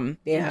 And,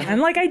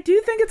 like, I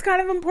do think it's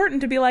kind of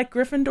important to be like,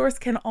 Gryffindors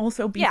can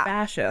also be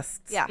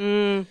fascists.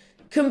 Yeah.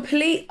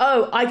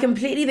 I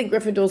completely think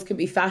Gryffindors can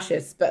be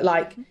fascists, but,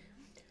 like,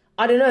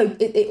 I don't know.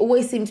 It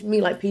always seemed to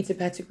me like Peter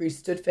Pettigrew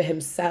stood for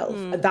himself,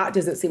 and that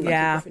doesn't seem like a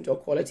Gryffindor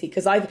quality.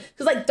 Because like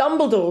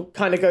Dumbledore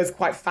kind of goes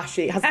quite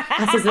fashy, has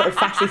his little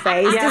fashy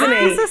face, doesn't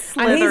he? He's a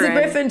and he's a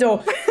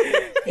Gryffindor.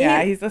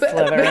 He's a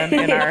Slytherin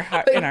in our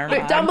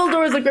But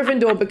Dumbledore is a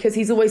Gryffindor because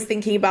he's always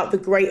thinking about the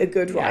greater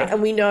good, right?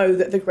 And we know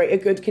that the greater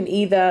good can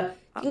go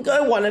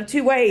one of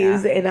two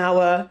ways in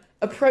our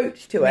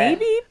approach to it.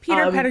 Maybe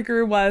Peter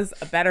Pettigrew was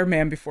a better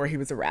man before he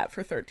was a rat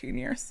for 13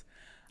 years.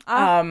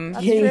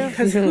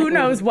 Because who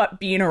knows what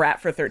being a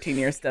rat for 13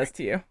 years does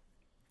to you.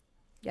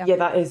 Yeah,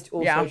 that is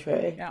also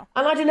true. Yeah.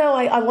 And I don't know,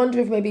 I wonder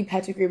if maybe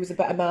Pettigrew was a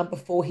better man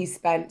before he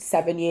spent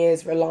 7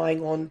 years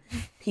relying on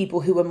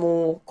people who were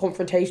more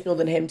confrontational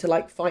than him to,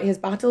 like, fight his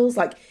battles.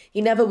 Like,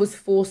 he never was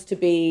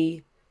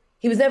he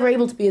was never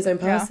able to be his own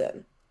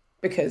person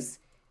because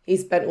he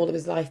spent all of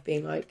his life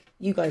being like,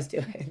 you guys do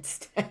it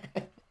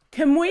instead.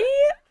 Can we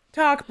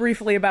talk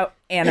briefly about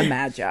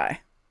Animagi?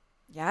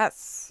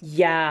 Yes.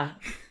 Yeah,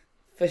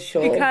 for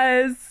sure.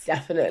 Because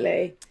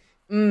definitely.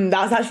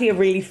 That's actually a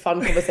really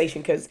fun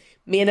conversation because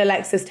me and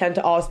Alexis tend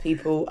to ask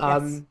people,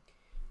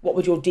 what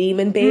would your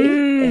demon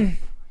be?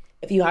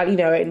 If you had,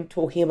 in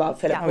talking about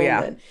Philip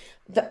Pullman.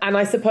 And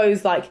I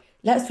suppose, like,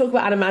 let's talk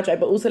about Animagi,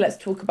 but also let's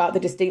talk about the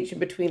distinction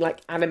between,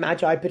 like,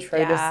 Animagi,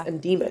 Patronus,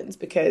 and demons,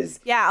 because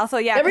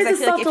there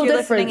is a subtle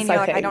difference, and you're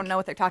like, I don't know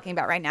what they're talking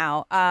about right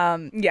now.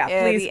 Please,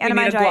 we need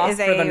a gloss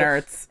for the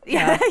nerds.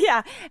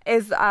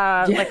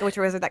 Like a witch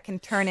or wizard that can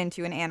turn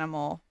into an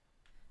animal.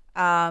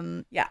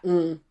 When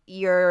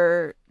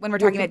we're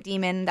talking about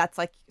demon, that's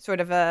like sort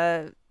of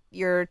I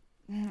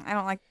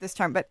don't like this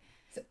term, but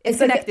it's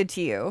connected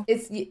to you.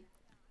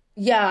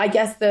 I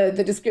guess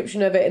the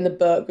description of it in the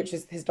book, which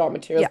is His Dark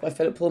Materials by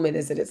Philip Pullman,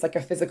 is that it's like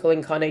a physical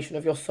incarnation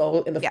of your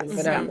soul in the form of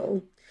an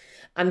animal.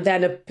 And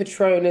then a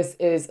Patronus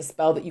is a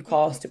spell that you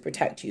cast to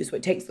protect you. So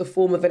it takes the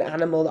form of an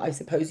animal that I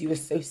suppose you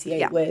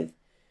associate with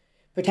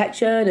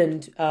protection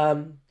and, I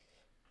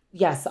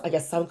guess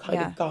some kind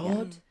of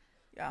god.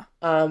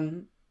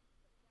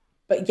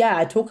 But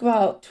talk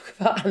about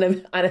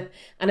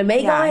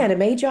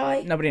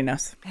Animagi. Nobody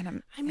knows.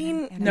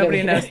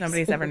 Nobody knows.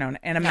 Nobody's ever known.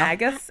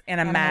 Animagus,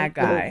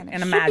 Animagi,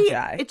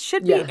 Animagi. It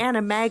should be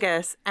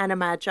Animagus,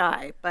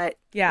 Animagi, but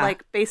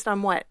like based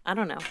on what? I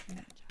don't know.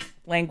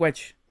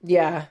 Language.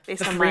 Yeah.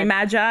 Based the on three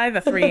magi,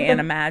 the three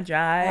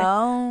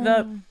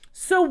Animagi.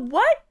 So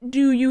what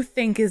do you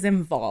think is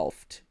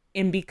involved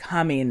in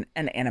becoming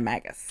an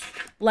Animagus?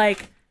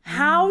 Like,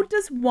 how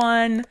do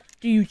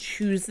you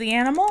choose the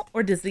animal,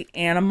 or does the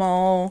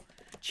animal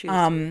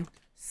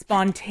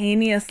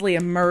spontaneously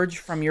emerge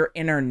from your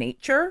inner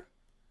nature?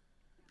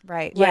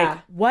 Right. Like,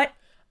 what?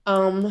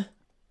 I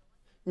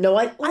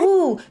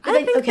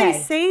think they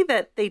say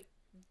that they,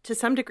 to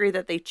some degree,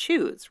 that they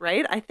choose,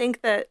 right? I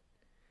think that,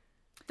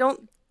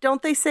 don't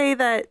they say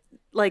that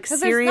like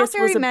Sirius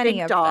was a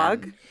big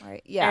dog,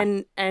 right?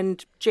 Yeah,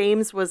 and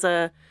James was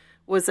a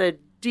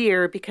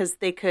deer because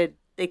they could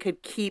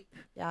keep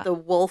the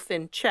wolf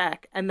in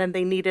check, and then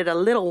they needed a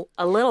little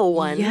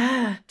one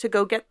to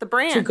go get the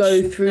branch to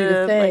go through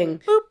the thing.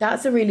 Like, boop,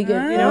 that's a really good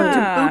to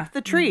boop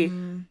the tree.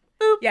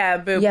 Boop.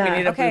 Yeah, boop. Yeah. We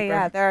need a okay, booper.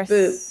 yeah, there's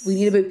Boop. We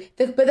need a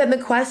boop. But then the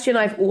question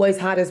I've always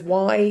had is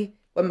why,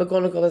 when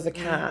McGonagall is a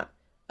cat,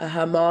 are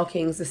her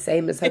markings the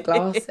same as her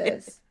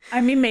glasses?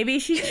 I mean, maybe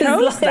she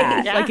chose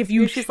that. Yeah. Like, if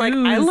you She's choose like,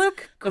 I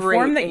look the great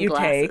form that in you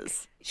glasses. take,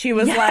 she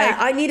was like,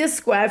 I need a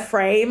square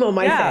frame on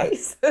my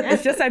face.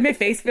 it's just my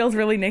face feels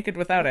really naked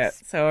without it,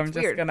 so I'm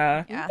just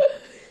gonna. Yeah.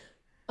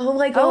 Oh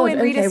my god!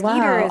 and Rita Skeeter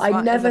wow! is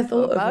I never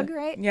thought a of bug, it.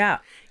 right? Yeah.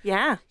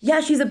 Yeah.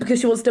 Yeah,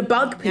 because she wants to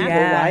bug people,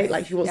 right?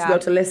 Like she wants to be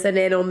able to listen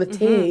in on the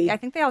tea. I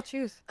think they all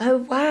choose. Oh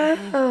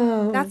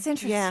wow! That's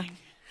interesting. Yeah.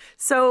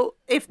 So,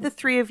 if the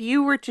three of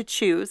you were to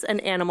choose an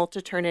animal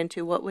to turn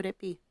into, what would it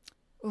be?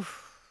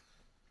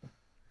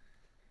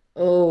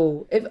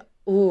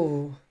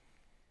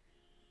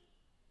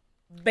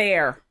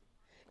 Bear.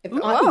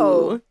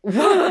 Oh,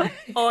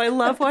 I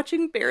love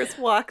watching bears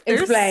walk. They're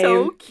Explain.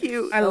 so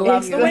cute. I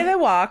love the way they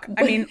walk.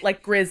 I mean,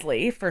 like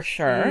grizzly for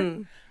sure.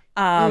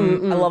 I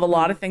love a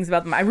lot of things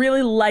about them. I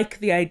really like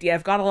the idea.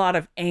 I've got a lot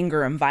of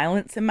anger and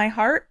violence in my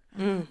heart.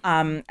 And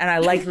I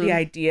like the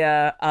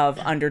idea of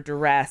under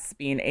duress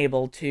being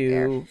able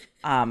to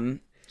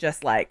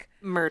just like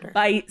Murder.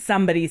 bite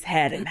somebody's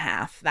head in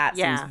half. That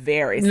seems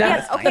very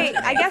Yes, satisfying. okay,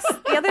 I guess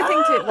the other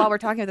thing while we're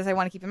talking about this, I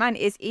want to keep in mind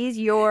is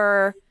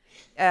your,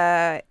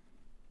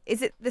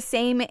 is it the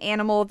same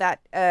animal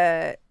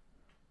that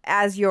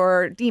as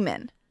your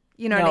demon?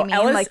 You know what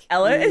I mean?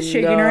 Ella is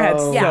shaking her head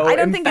so yeah, I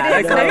don't think it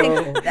is. And I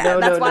think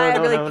that's why I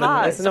really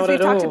paused. It's not Since we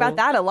at talked all. about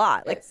that a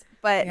lot. Like,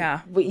 but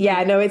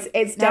no,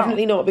 it's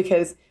definitely not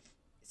because.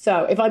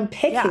 So if I'm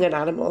picking an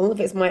animal, if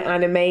it's my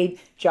anime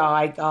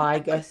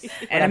gigas,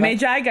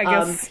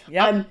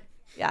 Yep.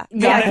 yeah,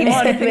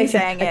 I keep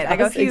saying it. I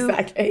go, if you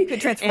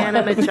could transform.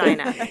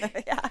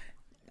 Animagina.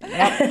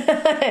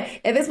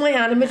 If it's my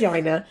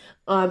animagina,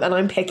 and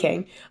I'm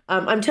picking,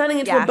 I'm turning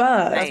into a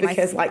bird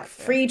because like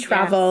free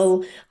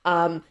travel,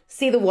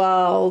 see the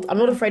world. I'm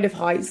not afraid of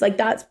heights. Like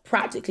that's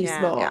practically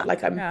smart. Yeah.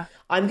 Like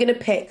I'm gonna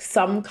pick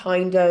some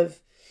kind of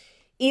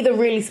either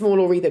really small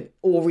or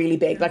really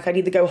big. Like I'd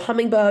either go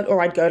hummingbird or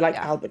I'd go like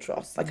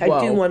albatross. Like I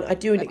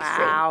do an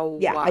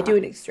extreme. Yeah, I do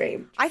an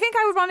extreme. I think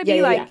I would want to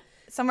be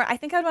somewhere. I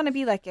think I'd want to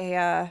be like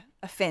a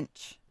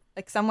finch.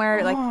 Like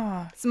somewhere like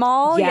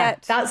small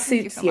yet that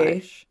suits so you.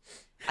 much.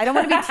 I don't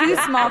want to be too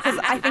small because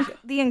I think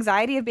the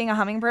anxiety of being a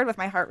hummingbird with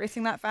my heart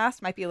racing that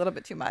fast might be a little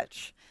bit too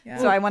much. Yeah.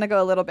 So I want to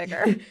go a little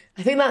bigger.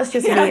 I think that's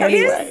just me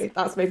anyway.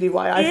 That's maybe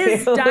why I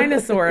feel. Is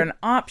dinosaur an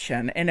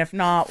option? And if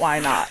not, why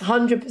not?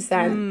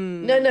 100%.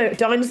 No,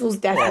 dinosaurs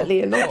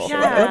definitely an option.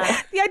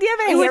 Yeah. The idea of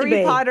a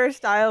Harry Potter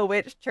style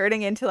witch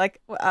turning into like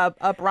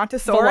a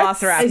brontosaurus.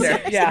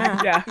 Velociraptor.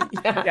 Yeah.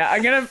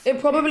 I'm gonna. It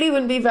probably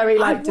wouldn't be very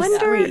like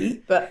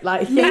discreet, but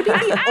like maybe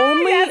the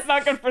only. It's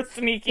not good for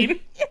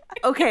sneaking.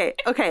 Okay.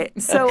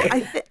 So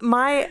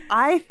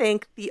I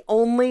think the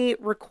only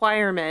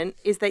requirement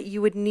is that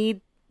you would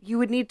need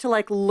to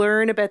like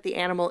learn about the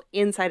animal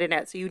inside and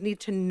out. So you need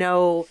to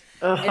know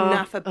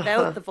enough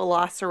about the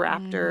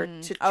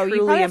velociraptor to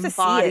truly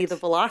embody the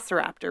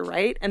velociraptor,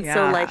 right? And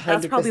so like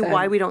that's 100%. probably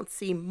why we don't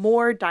see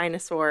more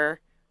dinosaur.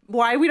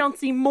 Why we don't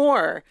see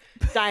more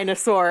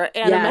dinosaur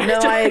animals. Yeah,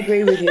 no, I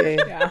agree with you.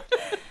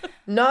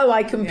 No,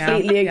 I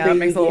completely agree. That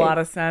makes with a you. lot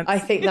of sense. I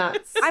think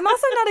that's. I'm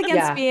also not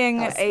against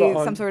being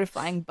some sort of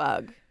flying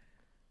bug.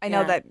 I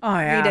know that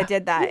Rita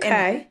did that.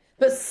 Okay,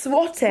 but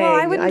swatting, Well,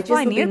 I wouldn't I just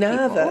fly would be near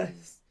people. nervous.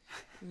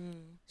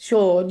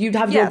 Sure, you'd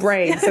have your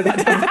brain, so that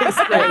doesn't make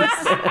sense.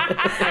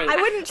 I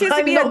wouldn't choose to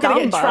I'm be a not gonna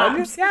dumb get bug.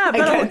 trapped. Yeah,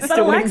 but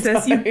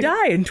Alexis, you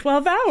die in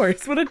 12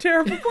 hours. What a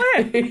terrible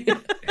plan.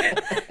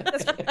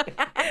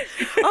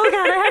 Oh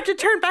God, I have to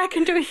turn back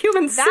into a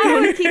human soon. That I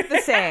would keep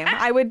the same.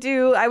 I would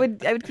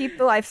keep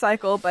the life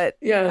cycle, but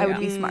I would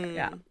be smart.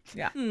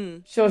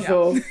 Sure.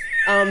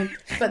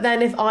 But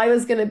then if I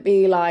was going to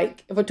be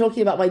like, if we're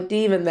talking about my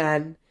demon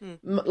then,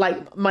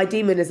 like my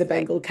demon is a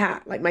Bengal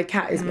cat. Like my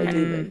cat is my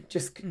demon.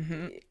 Just,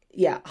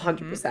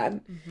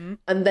 100%.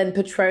 And then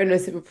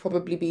Patronus, it would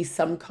probably be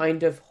some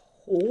kind of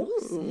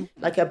horse.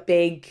 Like a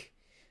big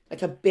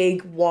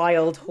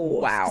wild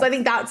horse. Wow. Because I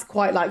think that's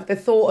quite like the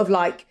thought of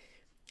like,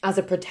 as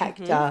a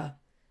protector,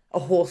 a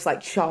horse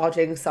like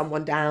charging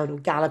someone down or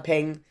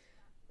galloping.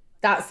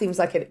 That seems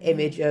like an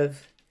image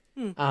of,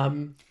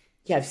 safety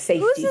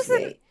to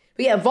me.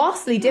 But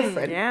vastly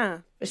different.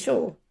 For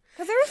sure.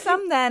 Because there are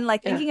some then,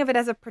 like thinking of it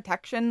as a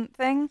protection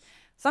thing.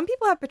 Some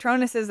people have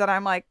Patronuses that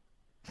I'm like,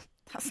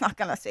 that's not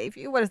going to save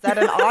you. What is that,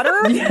 an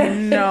otter?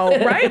 No,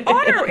 right?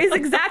 Otter is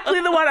exactly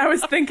the one I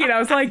was thinking. I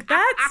was like,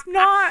 that's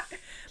not,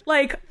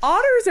 like,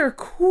 otters are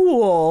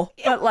cool,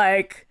 but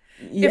like,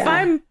 if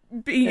I'm,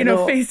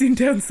 facing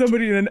down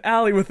somebody in an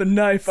alley with a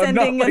knife, I'm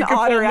not like, if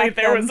only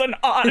there was an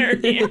otter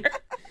here.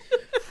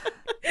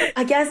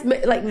 I guess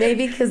like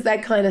maybe because they're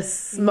kind of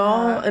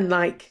smart and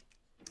like,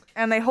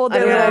 and they hold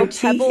their little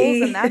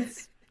pebbles, and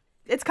that's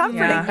It's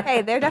comforting. Yeah.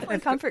 Hey, they're definitely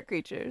comfort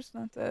creatures.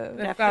 Not to...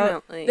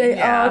 Definitely. They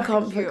Yeah. are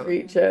comfort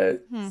creatures.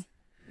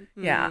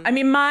 Yeah. I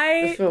mean,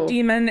 my For sure.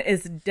 demon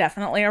is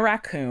definitely a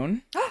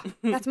raccoon.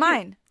 That's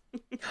mine.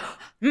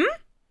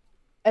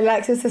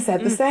 Alexis has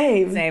said the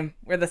same. Same.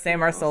 We're the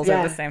same. Our souls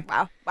are the same.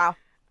 Wow.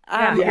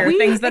 Yeah, there are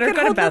things that are could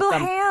good hold about little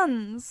them.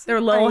 hands. Their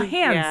little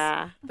hands.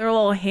 Yeah. Their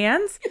little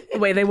hands. The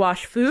way they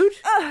wash food.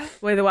 The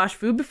way they wash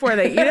food before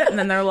they eat it, and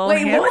then their little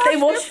Wait, hands. what? They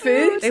wash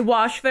food? They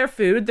wash their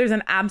food. There's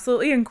an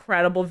absolutely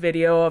incredible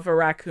video of a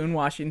raccoon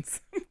washing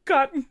some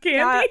cotton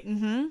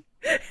candy.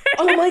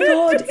 Oh my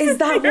god! Is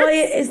that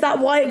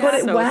why it got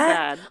it So wet?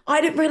 sad.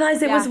 I didn't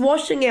realize it was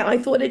washing it. I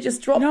thought it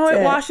just dropped No, it.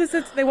 it washes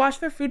it. They wash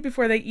their food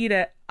before they eat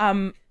it.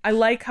 I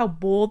like how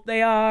bold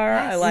they are.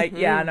 I like.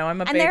 Yeah, no,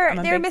 I'm a And big. they're I'm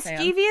a big fan.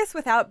 mischievous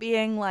without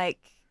being like,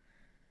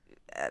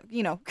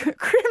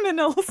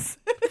 criminals.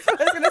 That's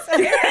what I was gonna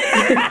say.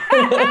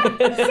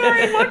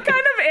 Sorry, what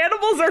kind of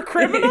animals are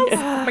criminals?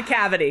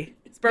 Macavity.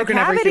 It's broken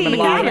every human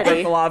law. Cavity. It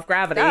broke the law of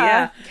gravity.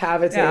 Yeah.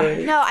 Cavity.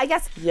 Yeah. No, I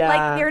guess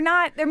Yeah.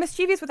 they're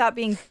mischievous without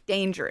being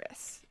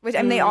dangerous. Which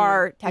I mean they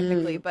are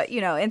technically, but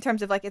in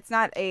terms of like it's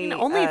not a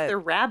Only if they're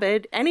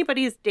rabid.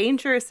 Anybody's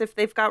dangerous if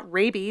they've got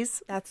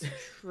rabies. That's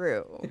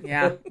true.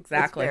 Yeah,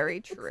 exactly. It's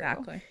very true.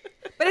 Exactly.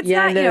 But it's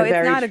Yeah, not, no, it's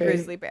very not a true.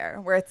 grizzly bear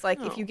where it's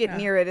like if you get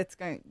near it, it's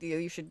going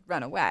you should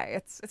run away.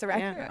 It's a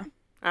raccoon.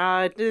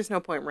 There's no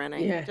point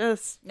running. Yeah.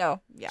 Just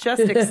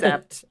Just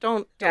accept.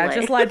 Don't Yeah, delay.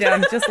 just lie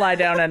down. Just lie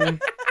down and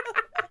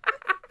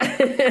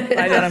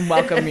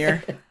welcome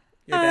your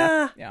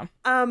death. Yeah.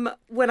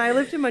 When I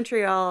lived in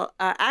Montreal,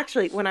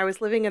 actually, when I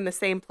was living in the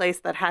same place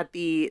that had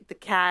the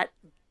cat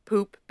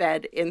poop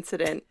bed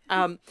incident,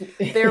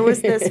 there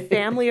was this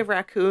family of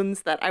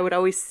raccoons that I would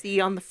always see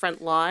on the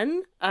front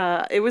lawn.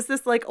 It was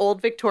this like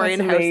old Victorian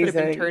That's house that had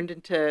been amazing. turned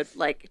into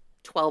like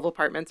 12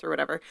 apartments or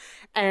whatever.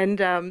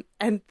 And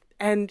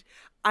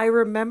I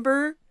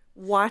remember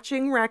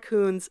watching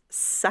raccoons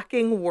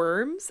sucking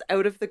worms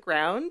out of the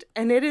ground,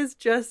 and it is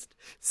just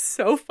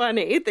so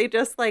funny. They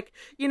just like,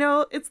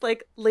 it's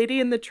like Lady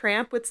and the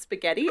Tramp with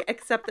spaghetti,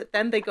 except that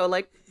then they go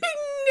like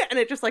bing, and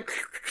it just like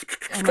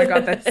Oh my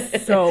god,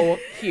 that's so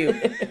cute.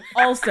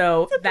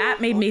 Also, that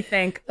made me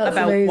think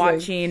about amazing.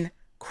 watching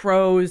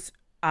crows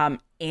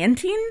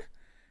anting.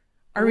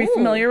 Are we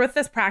familiar with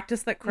this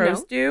practice that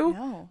crows do?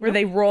 No. Where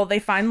they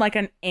find like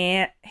an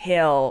ant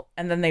hill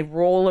and then they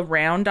roll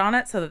around on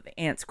it so that the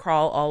ants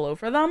crawl all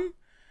over them.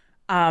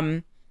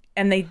 And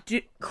they do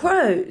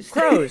Crows.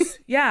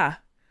 yeah.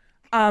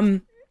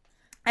 And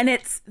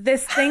it's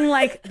this thing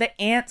like the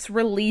ants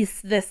release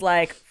this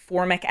like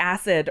formic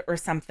acid or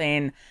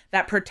something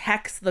that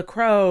protects the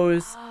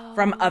crows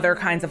from other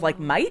kinds of like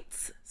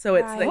mites. So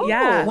it's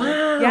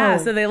yeah.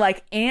 So they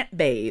like ant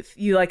bathe.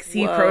 You like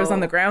see crows on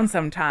the ground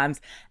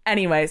sometimes.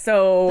 Anyway,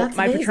 so That's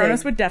my amazing.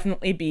 Patronus would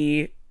definitely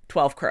be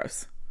 12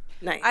 crows.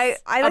 nice. I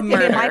A like to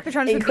murder. my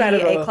Patronus would be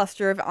Incredible. a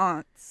cluster of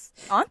ants.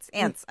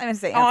 Ants? I'm going to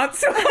say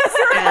ants.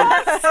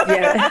 Ants.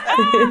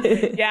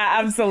 Yeah. Yeah,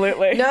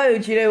 absolutely. No,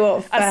 do you know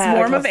what? A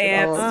swarm of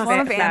Fair ants. cluster One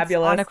of ants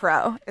Fabulous. on a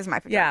crow is my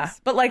Patronus. Yeah,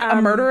 but like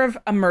a murder of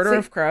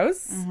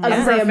crows. I was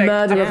gonna say a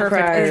murder of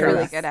perfect crows. It's really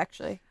Patronus. good,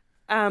 actually.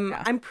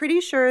 I'm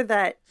pretty sure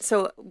that.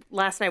 So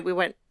last night we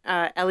went.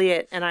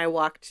 Elliot and I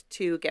walked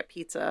to get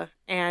pizza,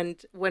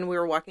 and when we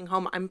were walking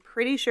home, I'm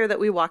pretty sure that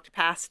we walked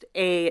past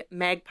a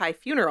magpie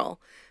funeral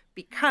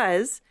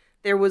because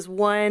there was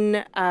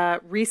one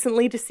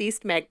recently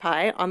deceased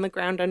magpie on the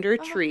ground under a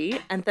tree,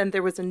 and then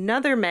there was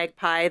another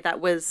magpie that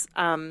was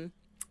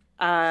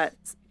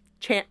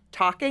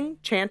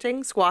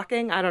chanting,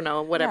 squawking, I don't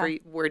know, whatever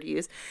word you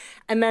use.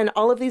 And then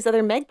all of these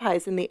other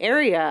magpies in the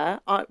area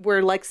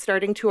were like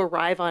starting to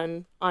arrive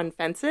on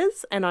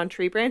fences and on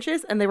tree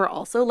branches. And they were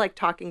also like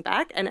talking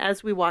back. And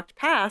as we walked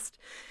past,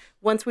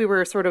 once we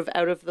were sort of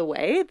out of the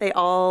way, they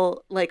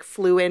all like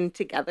flew in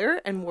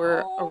together and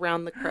were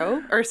around the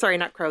crow, or sorry,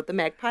 not crow, the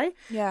magpie.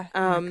 Yeah.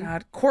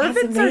 God,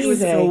 corvids are amazing.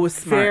 so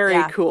smart.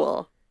 Very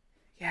cool.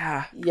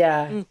 Yeah.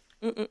 Yeah.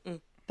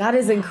 That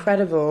is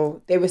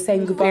incredible. They were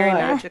saying goodbye. Very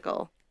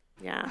magical.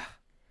 Yeah.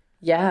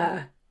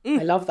 Yeah. I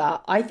love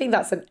that. I think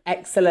that's an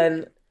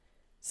excellent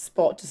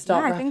spot to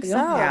start Yeah, I think wrapping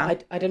up. so. Yeah.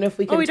 I don't know if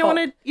we can. Oh, you don't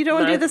want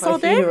to do this all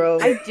day?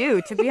 I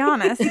do, to be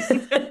honest.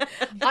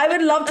 I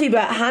would love to,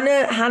 but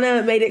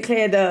Hannah made it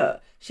clear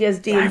that she has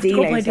D&D have to go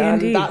play later. and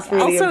D&D. That's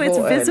really Also, it's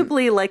important.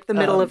 visibly like the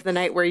middle of the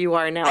night where you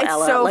are now, It's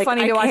Ella. so Like,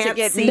 funny I to watch it can't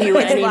get see you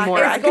pitch black.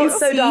 anymore. I It's can got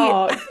so see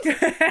dark.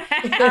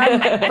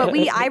 But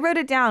I wrote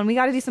it down. We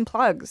got to do some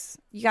plugs.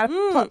 You got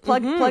to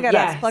plug at us.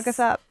 Yes. Plug us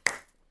up.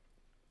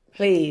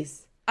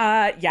 Please.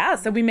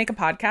 So we make a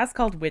podcast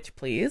called Witch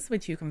Please,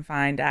 which you can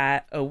find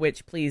at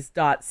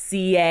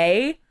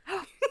witchplease.ca.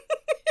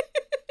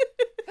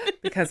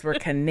 Because we're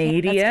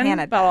Canadian, That's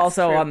Canada, but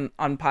also true.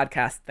 on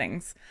podcast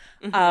things.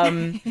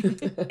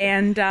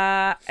 And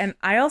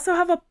I also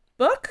have a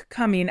book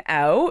coming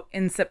out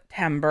in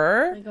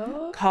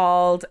September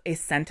called A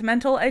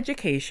Sentimental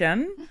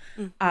Education,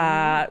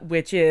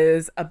 which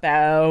is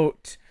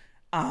about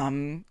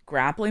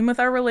grappling with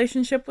our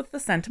relationship with the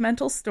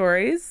sentimental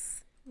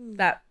stories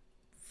that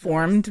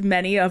formed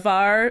many of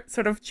our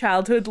sort of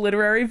childhood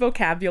literary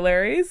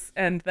vocabularies.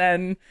 And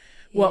then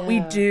what we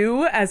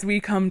do as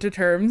we come to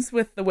terms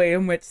with the way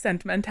in which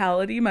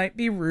sentimentality might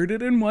be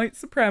rooted in white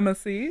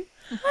supremacy.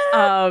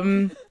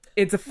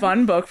 It's a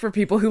fun book for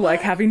people who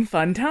like having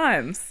fun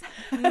times.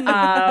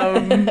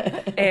 And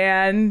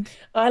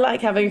I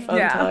like having fun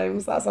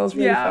times. That sounds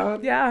really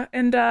fun. Yeah,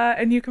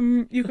 and you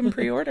can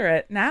pre-order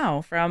it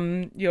now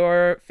from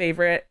your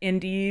favorite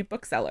indie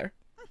bookseller.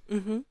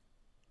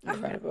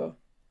 Incredible.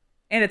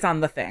 And it's on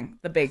the thing,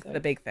 the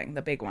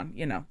big one,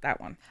 you know, that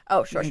one.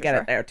 Oh, sure, you can get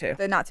it there too.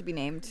 The not to be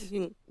named.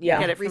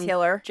 Get it from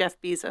retailer.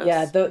 Jeff Bezos.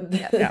 Yeah,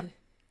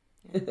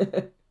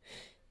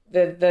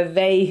 the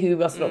they who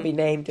must not be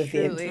named of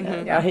the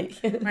internet.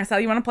 Right?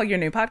 Marcelle, you want to plug your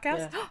new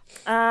podcast?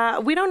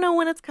 We don't know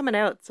when it's coming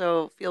out,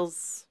 so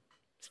feels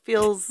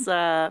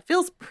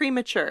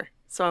premature.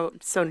 So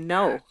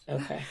no.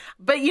 Okay.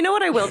 But you know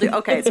what I will do?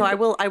 Okay, so I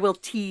will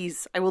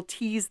tease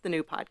the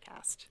new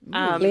podcast.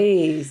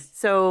 Please.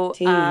 So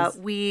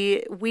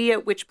we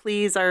at Which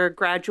Please are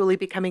gradually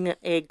becoming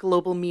a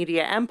global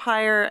media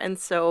empire, and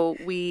so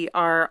we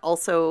are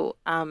also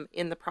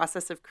in the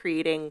process of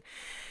creating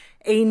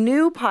a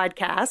new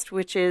podcast,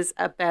 which is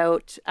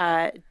about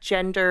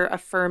gender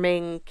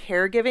affirming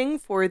caregiving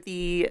for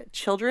the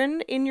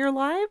children in your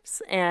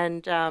lives.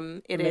 And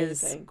it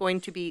is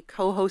going to be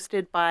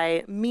co-hosted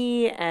by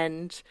me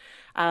and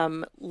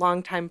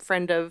longtime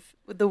friend of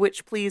the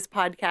Which Please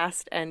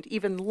podcast and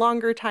even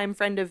longer time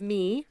friend of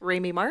me,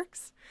 Rami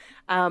Marks.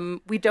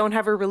 We don't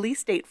have a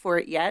release date for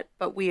it yet,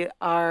 but we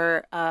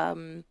have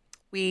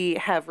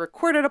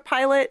recorded a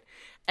pilot.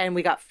 And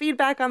we got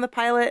feedback on the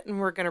pilot, and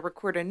we're going to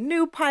record a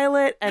new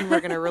pilot, and we're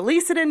going to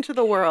release it into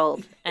the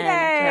world.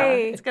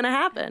 And it's going to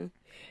happen.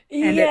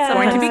 And it's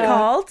going to be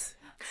called?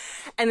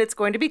 And it's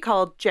going to be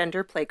called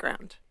Gender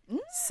Playground.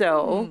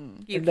 So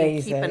you can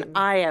keep an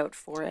eye out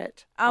for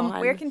it.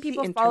 Where can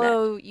people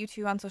follow you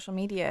two on social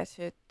media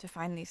to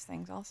find these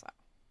things also?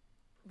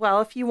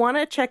 Well, if you want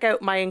to check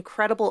out my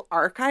incredible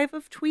archive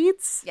of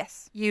tweets,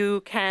 yes,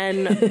 you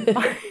can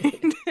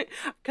find,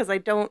 because I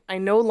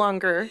no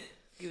longer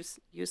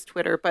use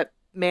Twitter, but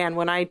man,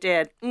 when I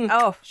did,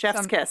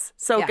 chef's kiss,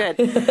 good.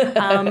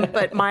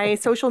 But my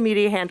social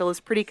media handle is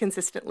pretty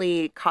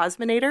consistently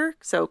Kosmanator,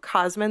 so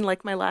Kosman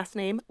like my last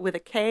name with a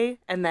K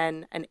and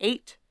then an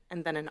 8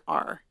 and then an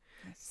R.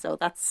 Nice. So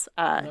that's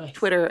nice.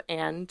 Twitter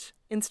and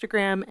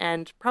Instagram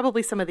and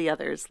probably some of the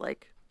others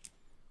like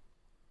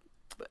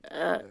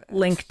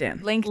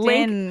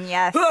LinkedIn,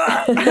 yes.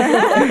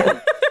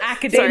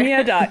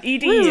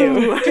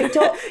 Academia.edu.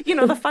 TikTok, you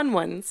know, the fun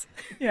ones.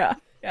 Yeah.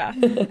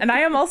 And I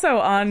am also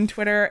on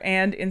Twitter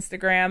and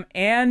Instagram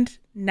and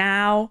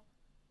now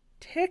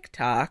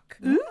TikTok.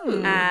 Yay!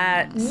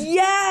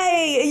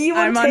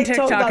 I'm on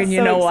TikTok and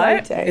you know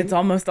what? It's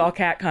almost all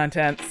cat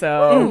content.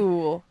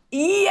 So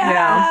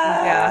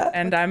yeah.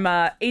 And I'm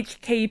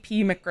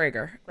HKP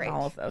McGregor. Great.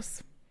 All of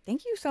those.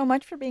 Thank you so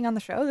much for being on the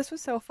show. This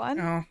was so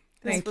fun. Oh,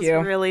 thank this you.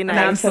 Was really nice.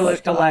 An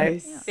absolute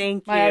delight. Yeah.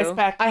 Thank you. My eyes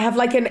back. I have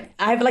like an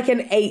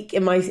ache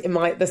in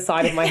the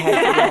side of my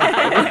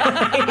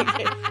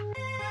head.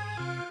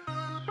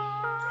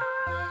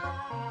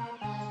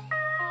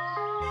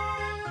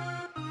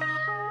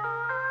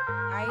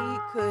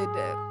 Could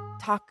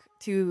talk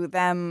to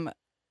them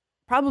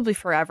probably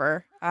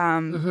forever.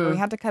 We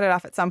had to cut it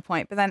off at some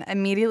point. But then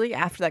immediately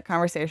after that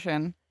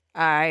conversation,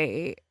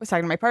 I was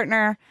talking to my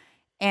partner,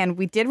 and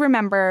we did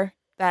remember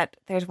that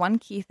there's one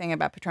key thing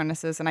about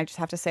Patronuses, and I just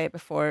have to say it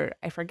before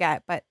I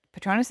forget, but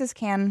Patronuses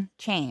can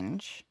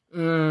change.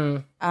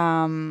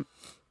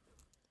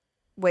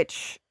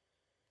 Which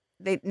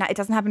it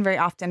doesn't happen very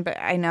often, but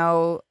I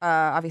know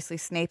obviously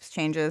Snape's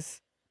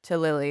changes to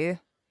Lily,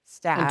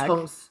 Stag.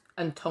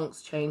 And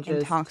Tonks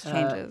changes.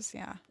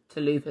 To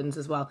Lupin's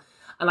as well.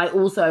 And I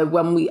also,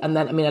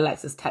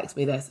 Alexis texted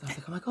me this, and I was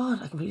like, oh my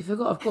God, I completely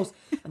forgot, of course.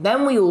 And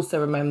then we also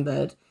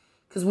remembered,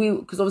 because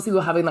obviously we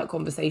were having that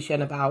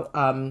conversation about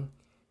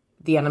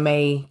the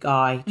anime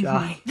guy,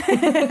 Jai.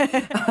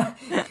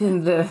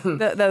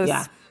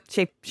 Those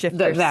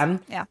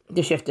shapeshifters.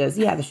 The shifters.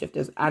 Yeah, the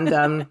shifters.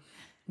 And,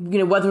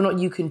 whether or not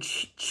you can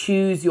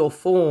choose your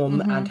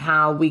form and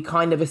how we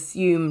kind of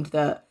assumed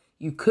that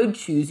you could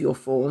choose your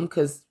form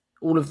because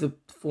all of the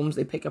forms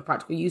they pick are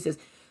practical uses.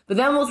 But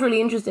then what's really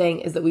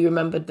interesting is that we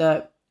remembered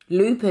that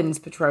Lupin's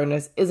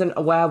Patronus isn't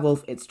a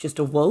werewolf, it's just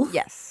a wolf.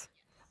 Yes.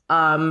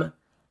 I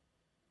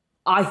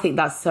think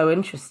that's so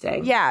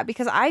interesting. Yeah,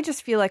 because I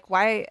just feel like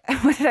what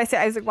did I say?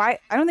 I was like, why?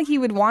 I don't think he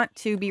would want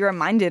to be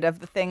reminded of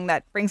the thing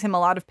that brings him a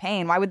lot of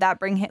pain. Why would that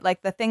bring him,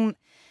 like the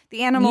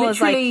animal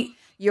literally, is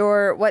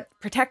like what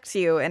protects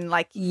you, and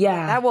like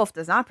that wolf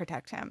does not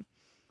protect him.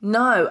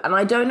 No, and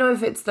I don't know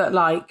if it's that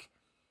like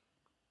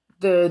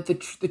the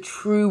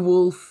true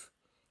wolf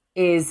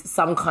is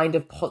some kind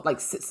of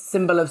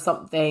symbol of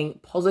something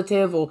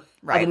positive, or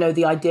I don't know,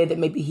 the idea that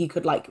maybe he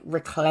could like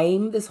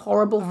reclaim this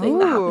horrible thing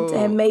that happened to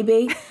him,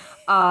 maybe.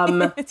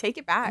 Take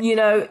it back.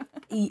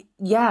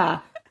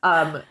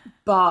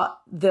 But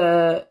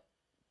the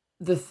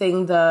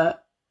thing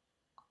that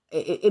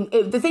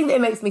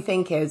it makes me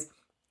think is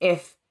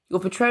if your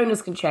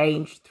Patronus can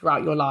change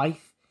throughout your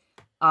life.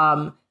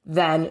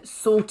 Then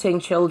sorting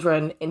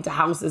children into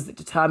houses that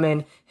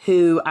determine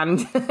who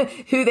and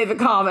who they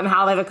become and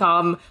how they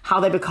become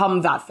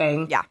that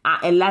thing. Yeah.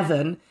 At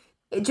 11,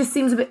 it just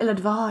seems a bit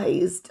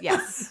ill-advised.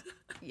 Yes.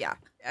 Yeah.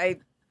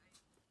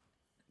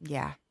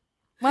 Yeah.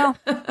 Well,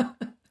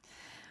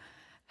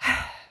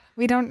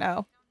 we don't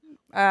know.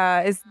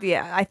 I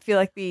feel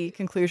like the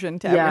conclusion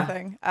to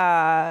everything.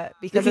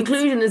 Because the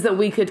conclusion is that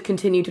we could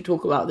continue to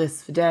talk about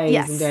this for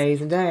days and days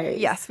and days.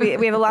 Yes, we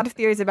have a lot of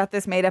theories about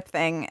this made up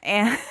thing,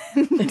 and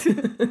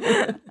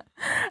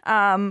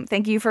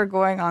thank you for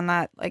going on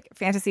that like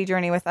fantasy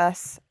journey with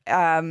us.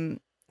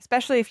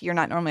 Especially if you're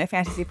not normally a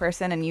fantasy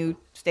person and you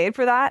stayed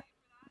for that.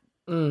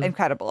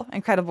 Incredible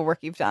work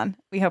you've done.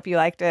 We hope you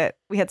liked it.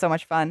 We had so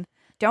much fun.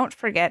 Don't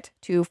forget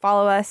to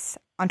follow us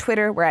on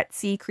Twitter. We're at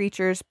Sea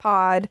Creatures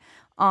Pod.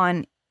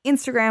 On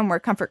Instagram, we're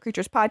Comfort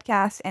Creatures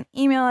Podcast, and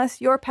email us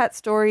your pet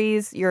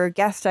stories, your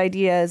guest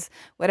ideas,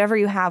 whatever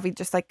you have. We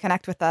just like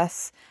connect with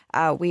us.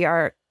 We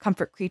are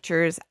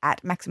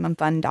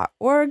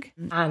comfortcreatures@maximumfun.org.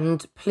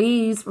 And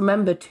please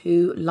remember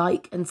to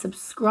like and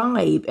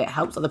subscribe. It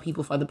helps other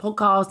people find the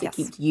podcast. It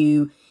keeps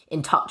you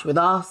in touch with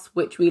us,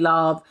 which we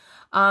love.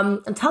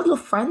 And tell your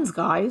friends,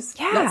 guys.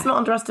 Yeah. Let's not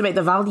underestimate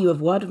the value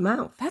of word of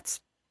mouth. That's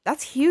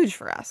huge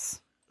for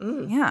us.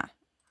 Yeah.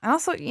 And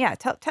also, yeah,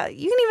 tell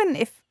you can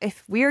even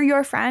if we're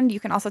your friend, you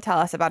can also tell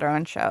us about our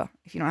own show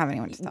if you don't have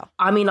anyone to tell.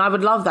 I mean, I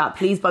would love that.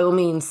 Please, by all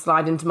means,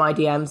 slide into my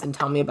DMs and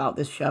tell me about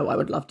this show. I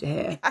would love to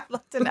hear. I'd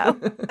love to know.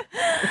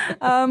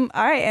 All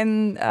right,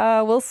 and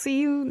we'll see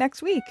you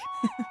next week.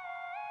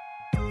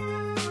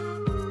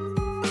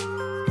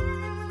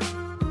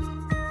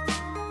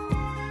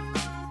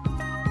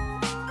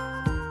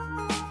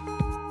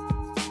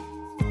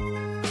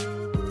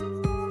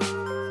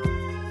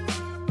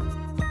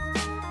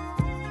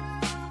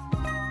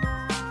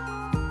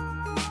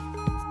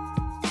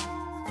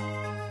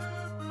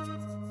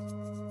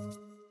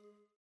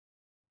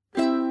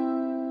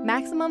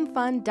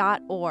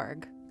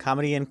 MaximumFun.org.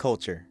 Comedy and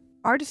culture.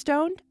 Artist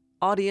owned.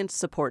 Audience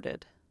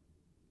supported.